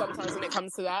weird sometimes when it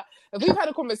comes to that. If we've had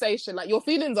a conversation, like, your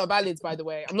feelings are valid, by the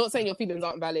way. I'm not saying your feelings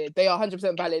aren't valid. They are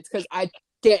 100% valid, because I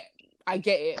get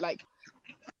it. Like,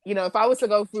 you know, if I was to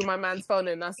go through my man's phone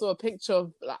and I saw a picture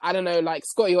of, like, I don't know, like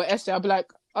Scotty or SJ, I'd be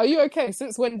like, are you okay?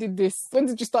 Since when did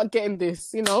you start getting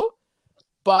this, you know?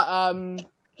 But,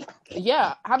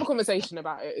 yeah, have a conversation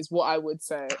about it is what I would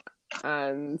say.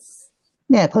 And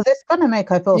yeah, because it's going to make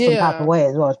her feel some type of way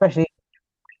as well, especially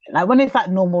like when it's like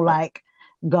normal, like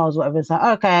girls, whatever. It's like,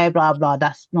 okay, blah, blah,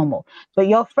 that's normal. But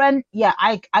your friend, yeah,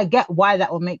 I get why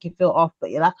that will make you feel off.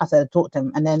 But like I said, talk to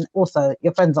him. And then also,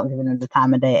 your friend's not giving him the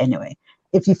time of day anyway.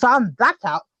 If you found that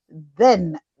out,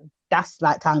 then that's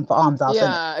like time for arms out.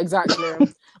 Yeah, exactly.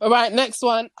 All right, next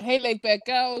one. Hey, Laid Bear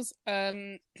girls.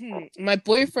 My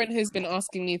boyfriend has been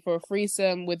asking me for a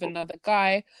threesome with another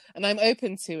guy, and I'm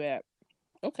open to it.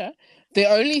 Okay. The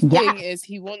only thing is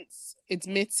he once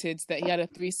admitted that he had a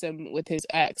threesome with his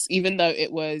ex, even though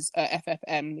it was a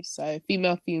FFM, so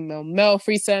female, male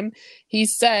threesome. He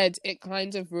said it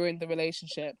kind of ruined the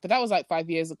relationship, but that was like 5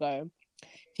 years ago.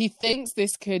 He thinks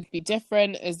this could be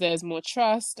different as there's more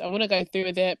trust. I want to go through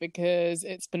with it because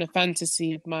it's been a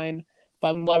fantasy of mine,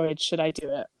 but I'm worried, should I do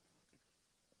it?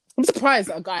 I'm surprised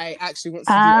that a guy actually wants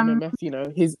to do MMF, you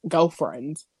know, his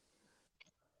girlfriend.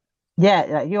 Yeah,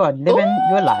 like, you are living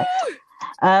your life.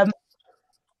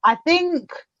 I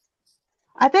think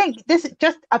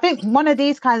one of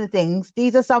these kinds of things,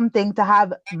 these are something to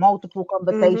have multiple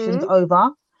conversations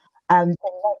over, and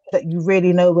that you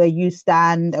really know where you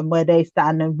stand and where they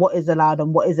stand and what is allowed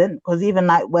and what isn't. Because even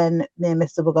like when me and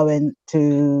Mr. were going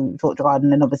to Torture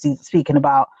Garden and obviously speaking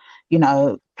about, you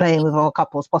know, playing with other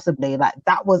couples possibly, like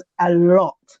that was a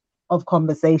lot of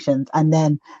conversations. And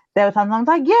then there were times I was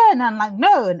like, yeah, and I'm like,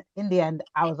 no. And in the end,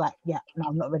 I was like, yeah, no,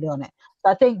 I'm not really on it.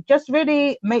 So I think just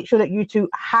really make sure that you two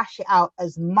hash it out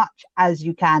as much as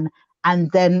you can, and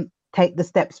then take the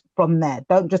steps from there.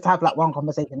 Don't just have like one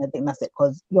conversation and think that's it,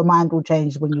 because your mind will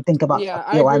change when you think about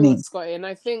I agree with Scotty. And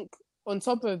I think on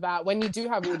top of that, when you do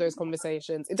have all those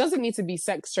conversations, it doesn't need to be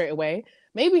sex straight away.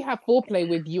 Maybe have foreplay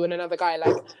with you and another guy.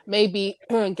 Like maybe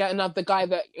get another guy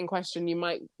that in question you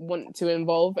might want to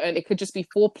involve, and it could just be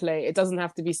foreplay. It doesn't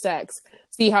have to be sex.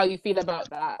 See how you feel about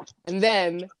that, and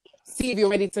then see if you're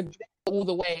ready to go all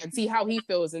the way, and see how he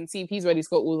feels, and see if he's ready to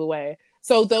go all the way.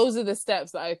 So those are the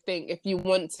steps that I think if you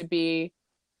want to be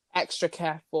extra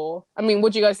careful. I mean,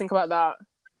 what do you guys think about that?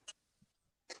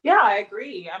 Yeah, I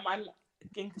agree. I'm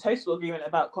in total agreement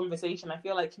about conversation. I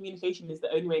feel like communication is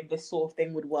the only way this sort of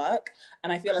thing would work.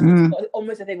 And I feel like it's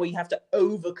almost a thing where you have to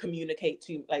over communicate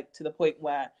to the point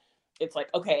where it's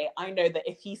like, okay, I know that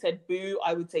if he said boo,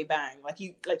 I would say bang. Like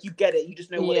you get it. You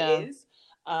just know what it is.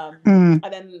 And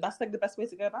then that's like the best way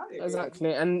to go about it. Exactly.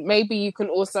 Really. And maybe you can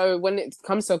also, when it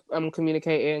comes to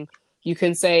communicating, you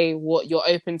can say what you're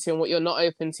open to and what you're not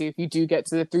open to if you do get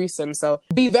to the threesome. So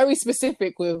be very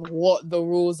specific with what the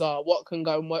rules are, what can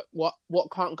go and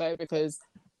what can't go, because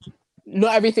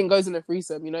not everything goes in a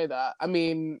threesome, you know that. I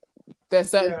mean, there's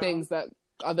certain things that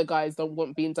other guys don't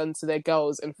want being done to their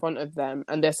girls in front of them,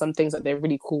 and there's some things that they're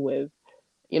really cool with,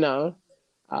 you know.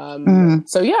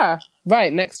 So yeah,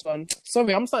 right, next one.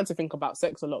 Sorry, I'm starting to think about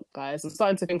sex a lot, guys. I'm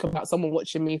starting to think about someone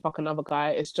watching me fuck another guy.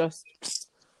 It's just,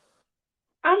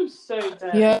 I'm so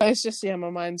dead. Yeah, it's just, my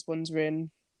mind's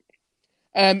wandering.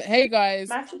 Hey guys.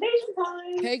 Masturbation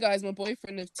time. Hey guys, my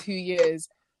boyfriend of 2 years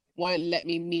won't let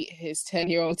me meet his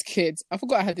 10-year-old kids. I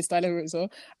forgot I had this dilemma as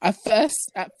well. At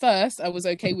first, I was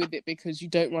okay with it because you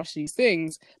don't rush these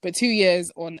things. But 2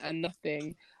 years on and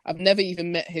nothing. I've never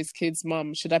even met his kid's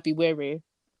mum. Should I be wary?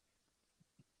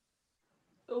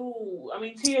 Oh, I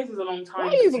mean, 2 years is a long time.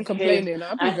 Why are you even complaining?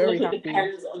 I'd be very happy.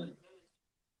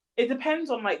 It depends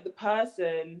on like the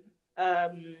person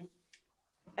and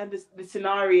the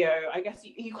scenario. I guess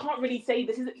you can't really say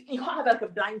this. You can't have like a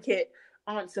blanket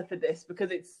answer for this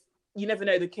because you never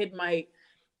know. The kid might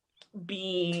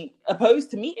be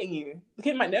opposed to meeting you. The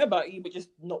kid might know about you but just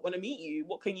not want to meet you.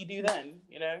 What can you do then?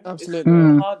 You know, absolutely,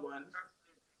 it's a hard one.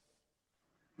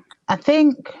 I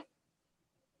think,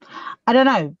 I don't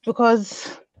know,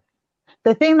 because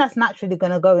the thing that's naturally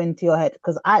going to go into your head,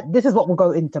 because this is what will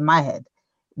go into my head.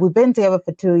 We've been together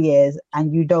for 2 years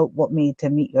and you don't want me to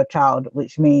meet your child,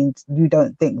 which means you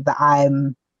don't think that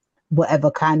I'm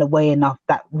whatever kind of way enough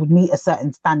that would meet a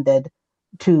certain standard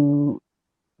for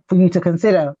you to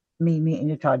consider me meeting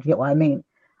your child. You get what I mean?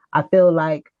 I feel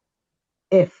like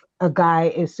if a guy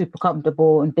is super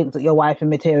comfortable and thinks that your wife is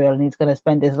material and he's going to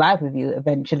spend his life with you,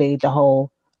 eventually the whole,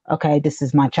 okay, this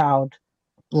is my child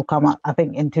will come up, I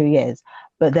think, in 2 years.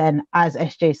 But then, as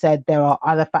SJ said, there are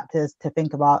other factors to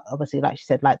think about. Obviously, like she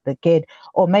said, like the kid,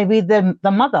 or maybe the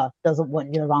mother doesn't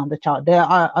want you around the child. There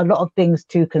are a lot of things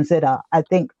to consider. I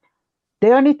think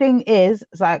the only thing is,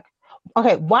 it's like,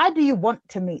 okay, why do you want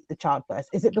to meet the child first?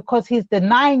 Is it because he's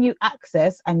denying you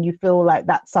access and you feel like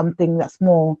that's something that's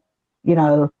more, you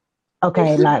know,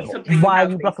 okay, like, why are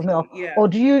you blocking me off? Yeah. Or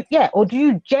do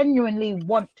you genuinely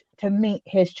want to meet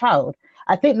his child?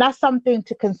 I think that's something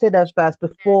to consider first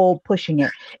before pushing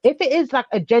it. If it is like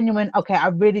a genuine, okay, I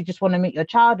really just want to meet your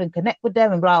child and connect with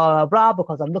them and blah, blah, blah,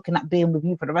 because I'm looking at being with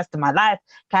you for the rest of my life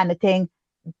kind of thing,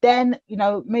 then, you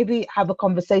know, maybe have a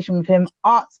conversation with him,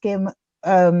 ask him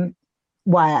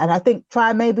why. And I think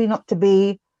try maybe not to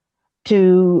be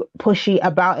too pushy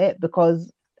about it, because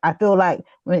I feel like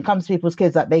when it comes to people's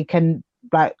kids, that they can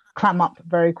like clam up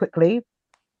very quickly.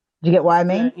 Do you get what I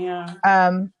mean? Yeah.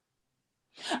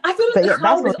 I feel like the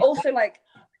child is also like,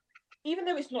 even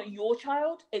though it's not your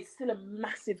child, it's still a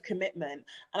massive commitment.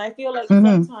 And I feel like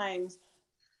sometimes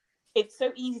it's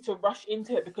so easy to rush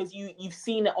into it because you've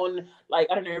seen it on, like,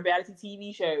 I don't know, reality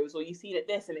TV shows, or you've seen it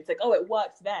this, and it's like, oh, it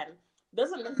worked then.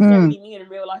 Doesn't necessarily mean in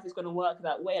real life it's going to work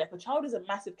that way. Like, a child is a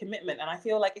massive commitment, and I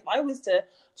feel like if I was to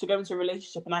go into a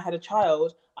relationship and I had a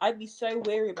child, I'd be so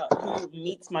wary about who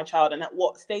meets my child and at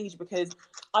what stage, because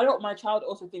I don't want my child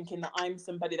also thinking that I'm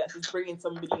somebody that's just bringing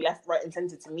somebody left, right, and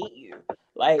center to meet you.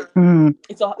 Like,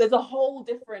 there's a whole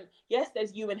different, yes,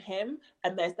 there's you and him,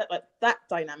 and there's that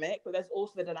dynamic, but there's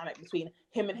also the dynamic between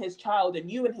him and his child, and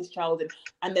you and his child,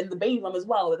 and then the baby mum as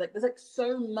well. There's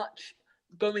so much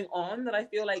going on that I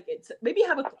feel like it's maybe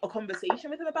have a conversation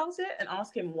with him about it and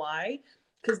ask him why,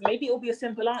 because maybe it'll be a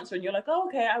simple answer and you're like, oh,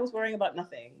 okay, I was worrying about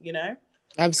nothing, you know?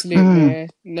 Absolutely.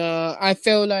 No, I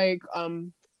feel like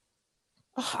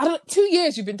 2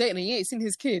 years you've been dating and you ain't seen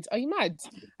his kids. Are you mad?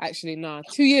 Actually, nah.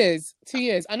 2 years.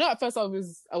 I know at first I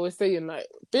was saying like,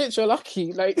 bitch, you're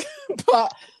lucky, like,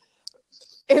 but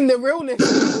in the realness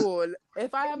of it all,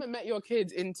 if I haven't met your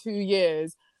kids in 2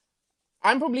 years,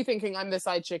 I'm probably thinking I'm the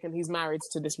side chick and he's married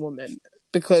to this woman.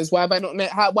 Because why have I not met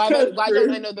her? Why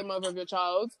don't I know the mother of your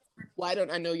child? Why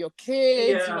don't I know your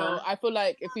kids? Yeah. You know, I feel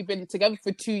like if we've been together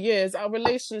for 2 years, our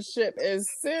relationship is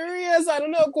serious. I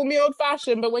don't know, call me old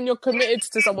fashioned, but when you're committed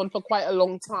to someone for quite a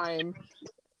long time,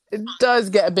 it does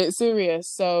get a bit serious.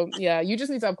 So yeah, you just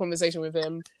need to have a conversation with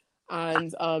him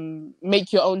and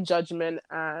make your own judgment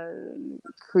and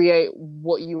create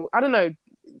what you, I don't know,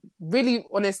 really,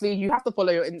 honestly, you have to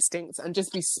follow your instincts and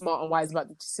just be smart and wise about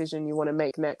the decision you want to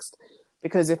make next.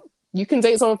 Because if you can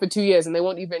date someone for 2 years and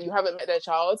you haven't met their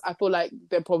child, I feel like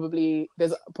there's probably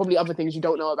other things you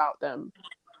don't know about them.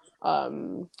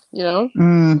 You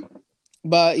know?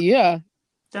 But yeah.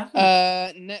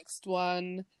 Definitely. Next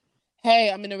one.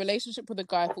 Hey, I'm in a relationship with a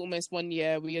guy for almost 1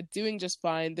 year. We are doing just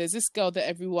fine. There's this girl that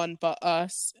everyone but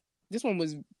us. This one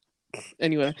was...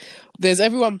 Anyway, there's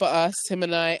everyone but us, him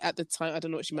and I at the time. I don't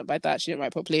know what she meant by that. She didn't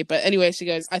write properly. But anyway, she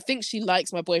goes, I think she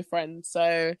likes my boyfriend.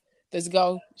 So there's a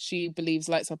girl she believes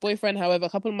likes her boyfriend. However, a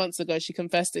couple of months ago, she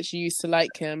confessed that she used to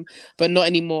like him, but not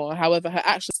anymore. However, her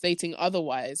actions stating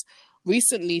otherwise.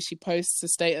 Recently, she posts a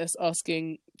status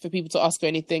asking for people to ask her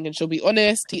anything, and she'll be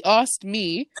honest. He asked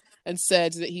me and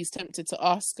said that he's tempted to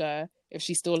ask her if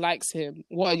she still likes him.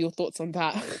 What are your thoughts on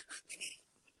that?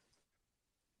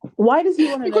 Why does he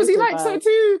want to know? Because he likes her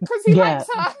too. Because he likes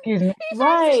her. Excuse me.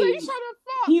 Right. He's trying to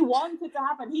fuck. He wants it to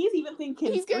happen. He's even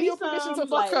thinking he's getting your permission to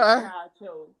fuck like, her. Nah,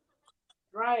 chill.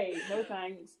 Right. No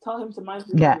thanks. Tell him to mind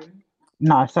his Yeah. room.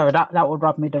 No, sorry, that would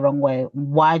rub me the wrong way.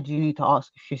 Why do you need to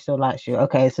ask if she still likes you?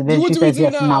 Okay, so then What she do we says do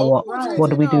yes, now? now what? What What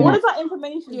do we do What next? does that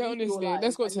information Yeah, do to your honestly, life?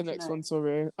 let's go I to the need next know. one.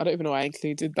 Sorry, I don't even know why I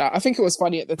included that. I think it was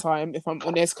funny at the time, if I'm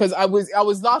honest, because I was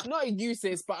laughing, not at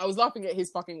Eustace, but I was laughing at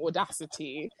his fucking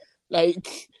audacity.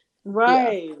 Like,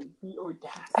 Right. The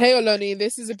audacity. hey Oloni,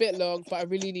 this is a bit long, but I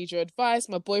really need your advice.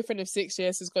 My boyfriend of 6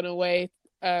 years has gone away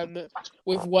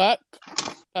with work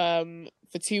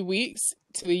for 2 weeks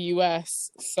to the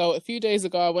US. So a few days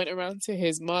ago, I went around to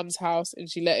his mom's house and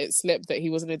she let it slip that he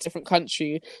was in a different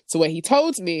country to where he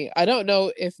told me. I don't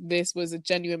know if this was a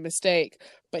genuine mistake,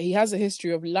 but he has a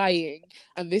history of lying.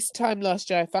 And this time last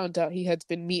year, I found out he had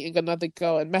been meeting another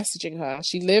girl and messaging her.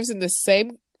 She lives in the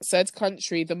same said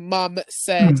country the mum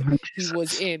said he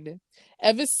was in.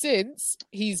 Ever since,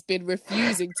 he's been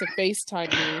refusing to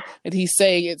FaceTime me, and he's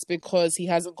saying it's because he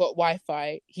hasn't got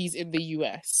Wi-Fi. He's in the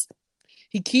US.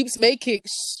 He keeps making...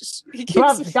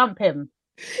 Bruv, dump him.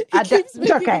 He keeps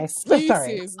making okay.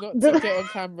 excuses not to get on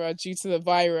camera due to the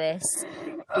virus.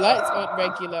 Flights aren't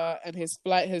regular, and his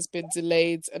flight has been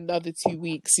delayed another 2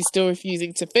 weeks. He's still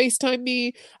refusing to FaceTime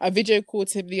me. I video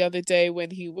called him the other day when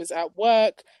he was at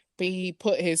work, but he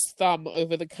put his thumb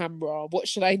over the camera. What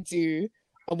should I do?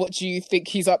 And what do you think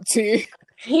he's up to?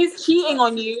 He's cheating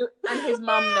on you, and his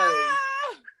mum knows.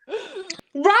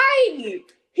 Right.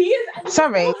 He is.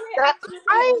 Sorry,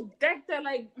 They're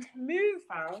like, move,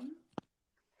 fam.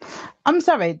 I'm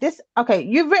sorry. Okay,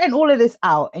 you've written all of this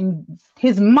out, and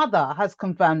his mother has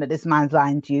confirmed that this man's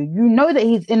lying to you. You know that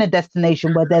he's in a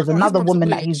destination where there's another woman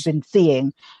that he's been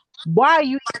seeing. Why are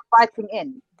you writing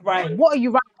in? Right. What are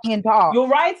you writing in to ask? You're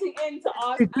writing in to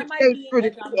ask, am I being a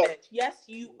dumb bitch? Yes,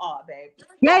 you are, babe.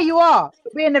 Yeah, you are.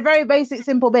 You're being a very basic,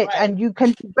 simple bitch, and you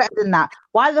can do better than that.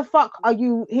 Why the fuck are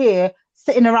you here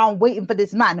sitting around waiting for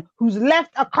this man who's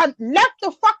left the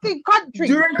fucking country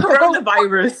during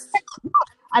coronavirus?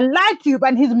 I lied to you,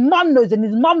 and his mum knows, and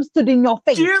his mum stood in your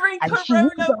face. During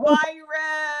coronavirus!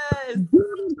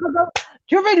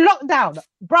 During lockdown,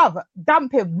 bruv,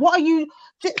 dump him. What are you...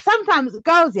 Sometimes,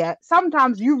 girls,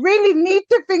 sometimes you really need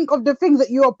to think of the things that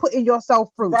you are putting yourself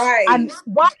through. Right. And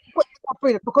why put yourself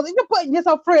through it? Because if you're putting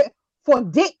yourself through it for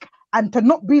dick and to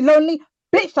not be lonely,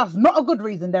 bitch, that's not a good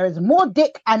reason. There is more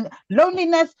dick and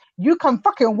loneliness. You can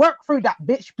fucking work through that,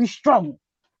 bitch. Be strong.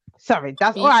 Sorry,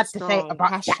 that's all I had to say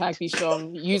about hashtag be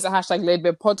strong. Use a hashtag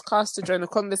Laidbear podcast to join the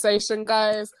conversation,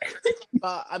 guys.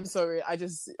 But I'm sorry, I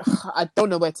don't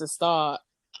know where to start.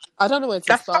 I don't know where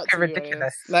to start. That's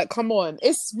ridiculous. Like, come on,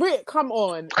 it's Rick. Come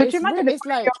on. Could you imagine if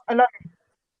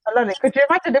Alone, could you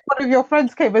imagine if one of your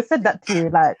friends came and said that to you,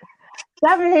 like,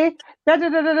 Gabby, like, what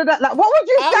would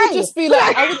you say? I would just be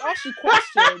like, I would ask you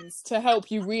questions to help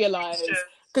you realize,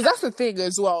 because that's the thing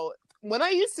as well. When I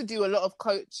used to do a lot of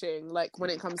coaching, like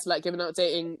when it comes to like giving out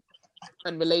dating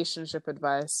and relationship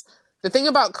advice, the thing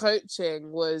about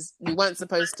coaching was we weren't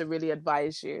supposed to really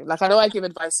advise you. Like, I know I give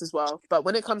advice as well, but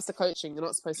when it comes to coaching, you're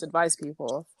not supposed to advise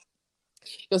people.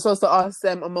 You're supposed to ask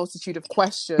them a multitude of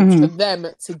questions for them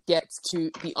to get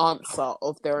to the answer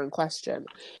of their own question.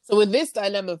 So with this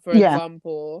dilemma, for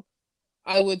example,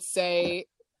 I would say,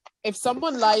 if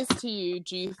someone lies to you,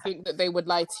 do you think that they would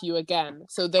lie to you again?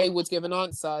 So they would give an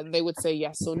answer and they would say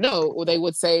yes or no, or they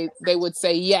would say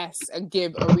yes and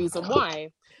give a reason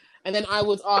why. And then I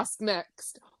would ask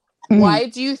next, why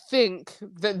do you think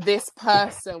that this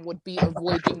person would be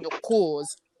avoiding your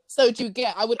cause? So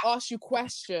I would ask you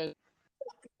questions,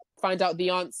 find out the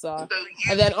answer.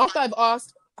 And then after I've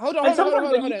asked, hold on. So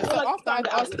after I've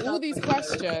asked all these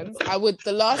questions,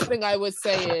 the last thing I would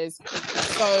say is,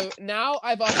 so now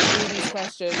I've asked you all these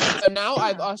questions. So now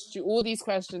I've asked you all these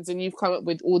questions and you've come up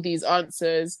with all these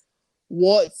answers.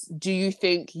 What do you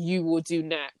think you will do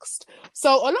next?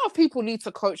 So a lot of people need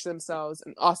to coach themselves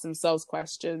and ask themselves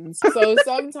questions. So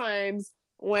sometimes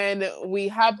when we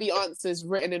have the answers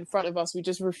written in front of us, we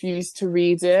just refuse to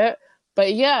read it.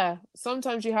 But yeah,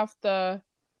 sometimes you have to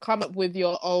come up with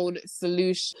your own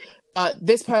solution.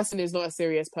 This person is not a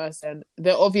serious person.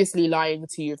 They're obviously lying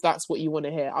to you. If that's what you want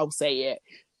to hear, I'll say it.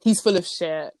 He's full of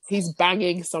shit. He's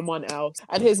banging someone else.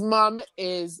 And his mum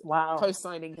is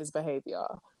co-signing his behavior.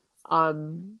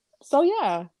 So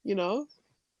yeah,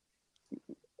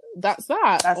 that's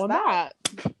that. That.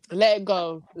 Let it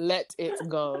go. Let it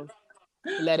go.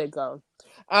 Let it go.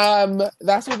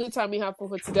 That's all the time we have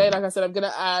for today. Like I said, I'm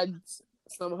gonna add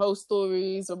some whole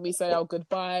stories when we say our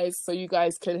goodbyes, so you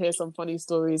guys can hear some funny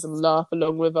stories and laugh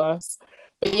along with us.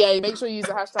 But yeah, make sure you use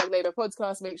the hashtag Laidbear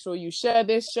podcast. Make sure you share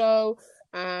this show.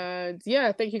 And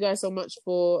yeah, thank you guys so much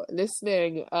for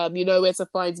listening. You know where to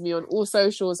find me on all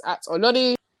socials at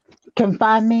Oloni. Can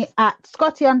find me at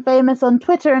Scotty Unfamous on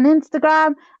Twitter and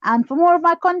Instagram. And for more of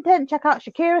my content, check out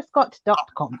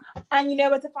ShakiraScott.com. And you know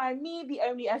where to find me, the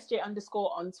only SJ_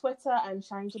 on Twitter, and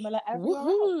Shine Jamila everywhere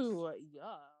else.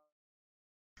 Yeah.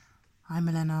 Hi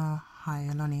Milena, hi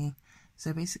Alani.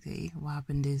 So basically what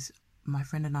happened is my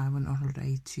friend and I went on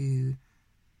holiday to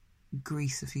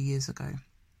Greece a few years ago,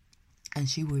 and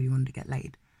she really wanted to get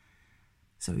laid.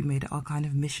 So we made it our kind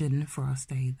of mission for our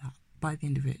stay that by the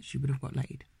end of it she would have got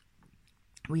laid.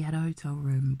 We had a hotel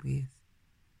room with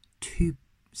 2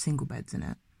 single beds in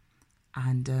it,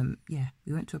 and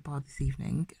we went to a bar this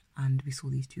evening and we saw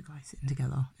these 2 guys sitting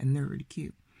together and they're really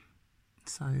cute.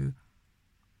 So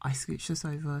I scooched us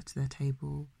over to their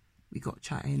table, we got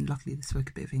chatting. Luckily they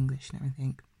spoke a bit of English and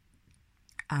everything,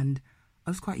 and I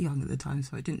was quite young at the time,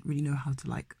 so I didn't really know how to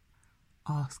like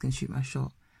ask and shoot my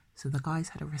shot. So the guys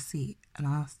had a receipt and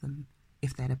I asked them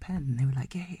if they had a pen and they were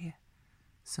like, yeah.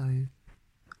 So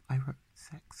I wrote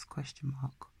sex ?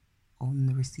 On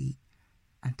the receipt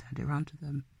and turned it around to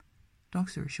them. Long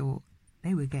story short,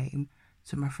 they were game.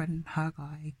 So my friend and her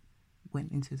guy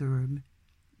went into the room,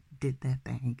 did their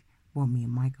thing, while me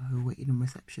and my guy were waiting in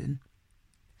reception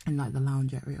in like the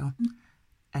lounge area.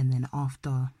 And then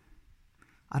after,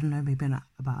 I don't know, maybe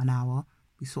about an hour,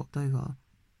 we swapped over.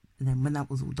 And then when that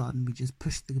was all done, we just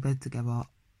pushed the bed together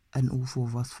and all 4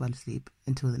 of us fell asleep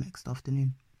until the next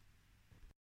afternoon.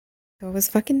 I was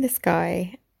fucking this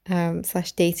guy,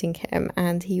 / dating him,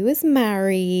 and he was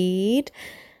married,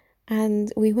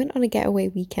 and we went on a getaway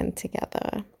weekend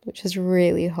together, which was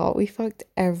really hot. We fucked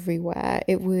everywhere.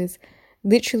 It was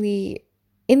literally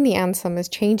in the Ann Summers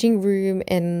changing room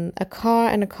in a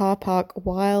car and a car park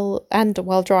while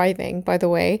driving, by the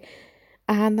way,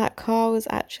 and that car was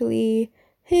actually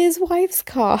his wife's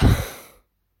car.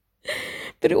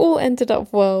 But it all ended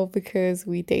up well because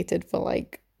we dated for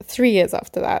like 3 years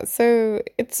after that, so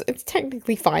it's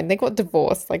technically fine. They got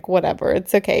divorced, like whatever,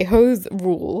 it's okay. Hoes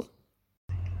rule.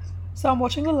 So I'm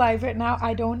watching a live right now.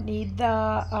 I don't need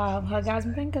the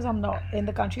orgasm thing because I'm not in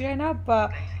the country right now,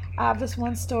 but I have this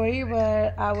one story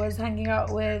where I was hanging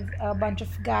out with a bunch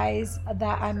of guys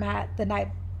that I met the night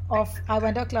of. I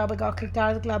went to a club, I got kicked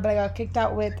out of the club, but I got kicked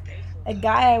out with a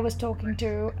guy I was talking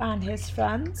to and his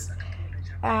friends.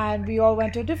 And we all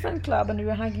went to a different club and we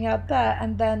were hanging out there,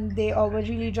 and then they all were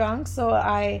really drunk, so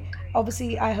I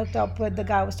hooked up with the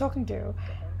guy I was talking to,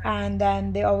 and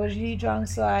then they all were really drunk,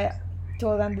 so I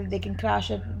told them that they can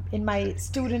crash it in my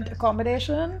student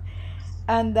accommodation.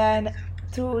 And then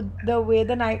through the way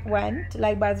the night went,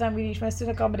 like by the time we reached my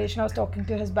student accommodation, I was talking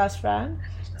to his best friend,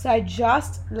 so I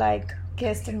just like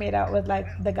kissed and made out with like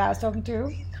the guy I was talking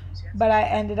to, but I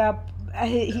ended up,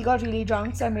 he got really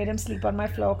drunk, so I made him sleep on my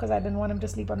floor because I didn't want him to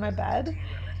sleep on my bed,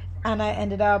 and I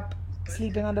ended up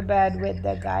sleeping on the bed with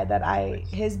the guy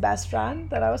his best friend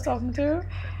that I was talking to,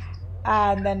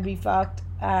 and then we fucked.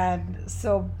 And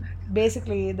so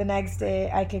basically the next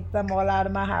day I kicked them all out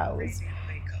of my house,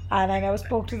 and I never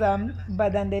spoke to them,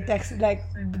 but then they texted, like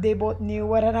they both knew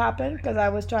what had happened because I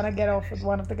was trying to get off with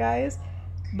one of the guys,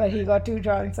 but he got too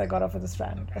drunk, so I got off with his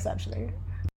friend essentially.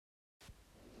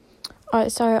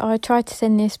 Alright, so I tried to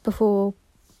send this before,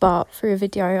 but through a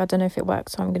video. I don't know if it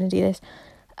works, so I'm going to do this.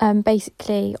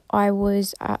 Basically, I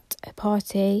was at a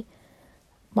party,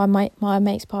 my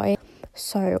mate's party,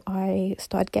 so I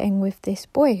started getting with this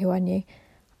boy who I knew,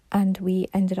 and we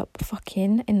ended up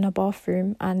fucking in the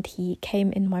bathroom, and he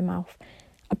came in my mouth.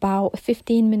 About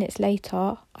 15 minutes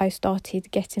later, I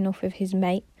started getting off with his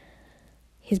mate,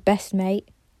 his best mate,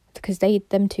 because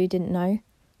them two didn't know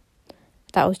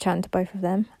that I was chatting to both of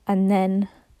them. And then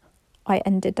I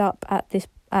ended up at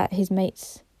his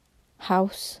mate's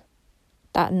house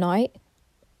that night.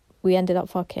 We ended up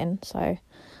fucking, so,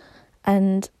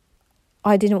 and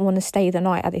I didn't want to stay the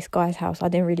night at this guy's house. I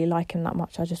didn't really like him that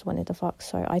much. I just wanted to fuck.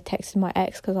 So I texted my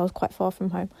ex, because I was quite far from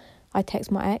home. I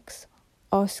texted my ex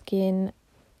asking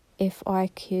if I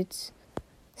could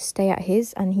stay at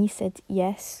his, and he said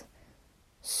yes.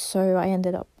 So I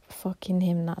ended up fucking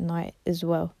him that night as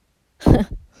well.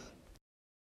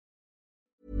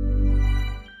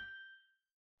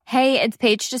 Hey, it's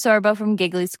Paige DeSorbo from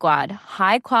Giggly Squad.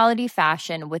 High quality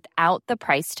fashion without the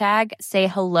price tag. Say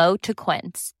hello to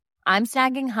Quince. I'm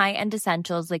snagging high-end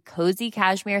essentials like cozy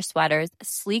cashmere sweaters,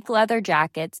 sleek leather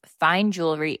jackets, fine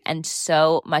jewelry, and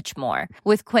so much more.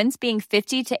 With Quince being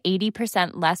 50 to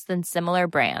 80% less than similar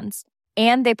brands.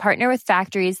 And they partner with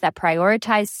factories that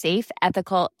prioritize safe,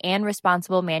 ethical, and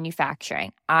responsible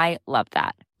manufacturing. I love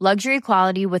that. Luxury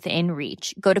quality within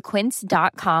reach. Go to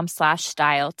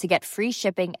quince.com/style to get free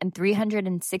shipping and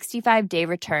 365-day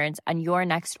returns on your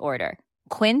next order.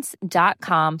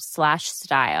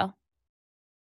 Quince.com/style.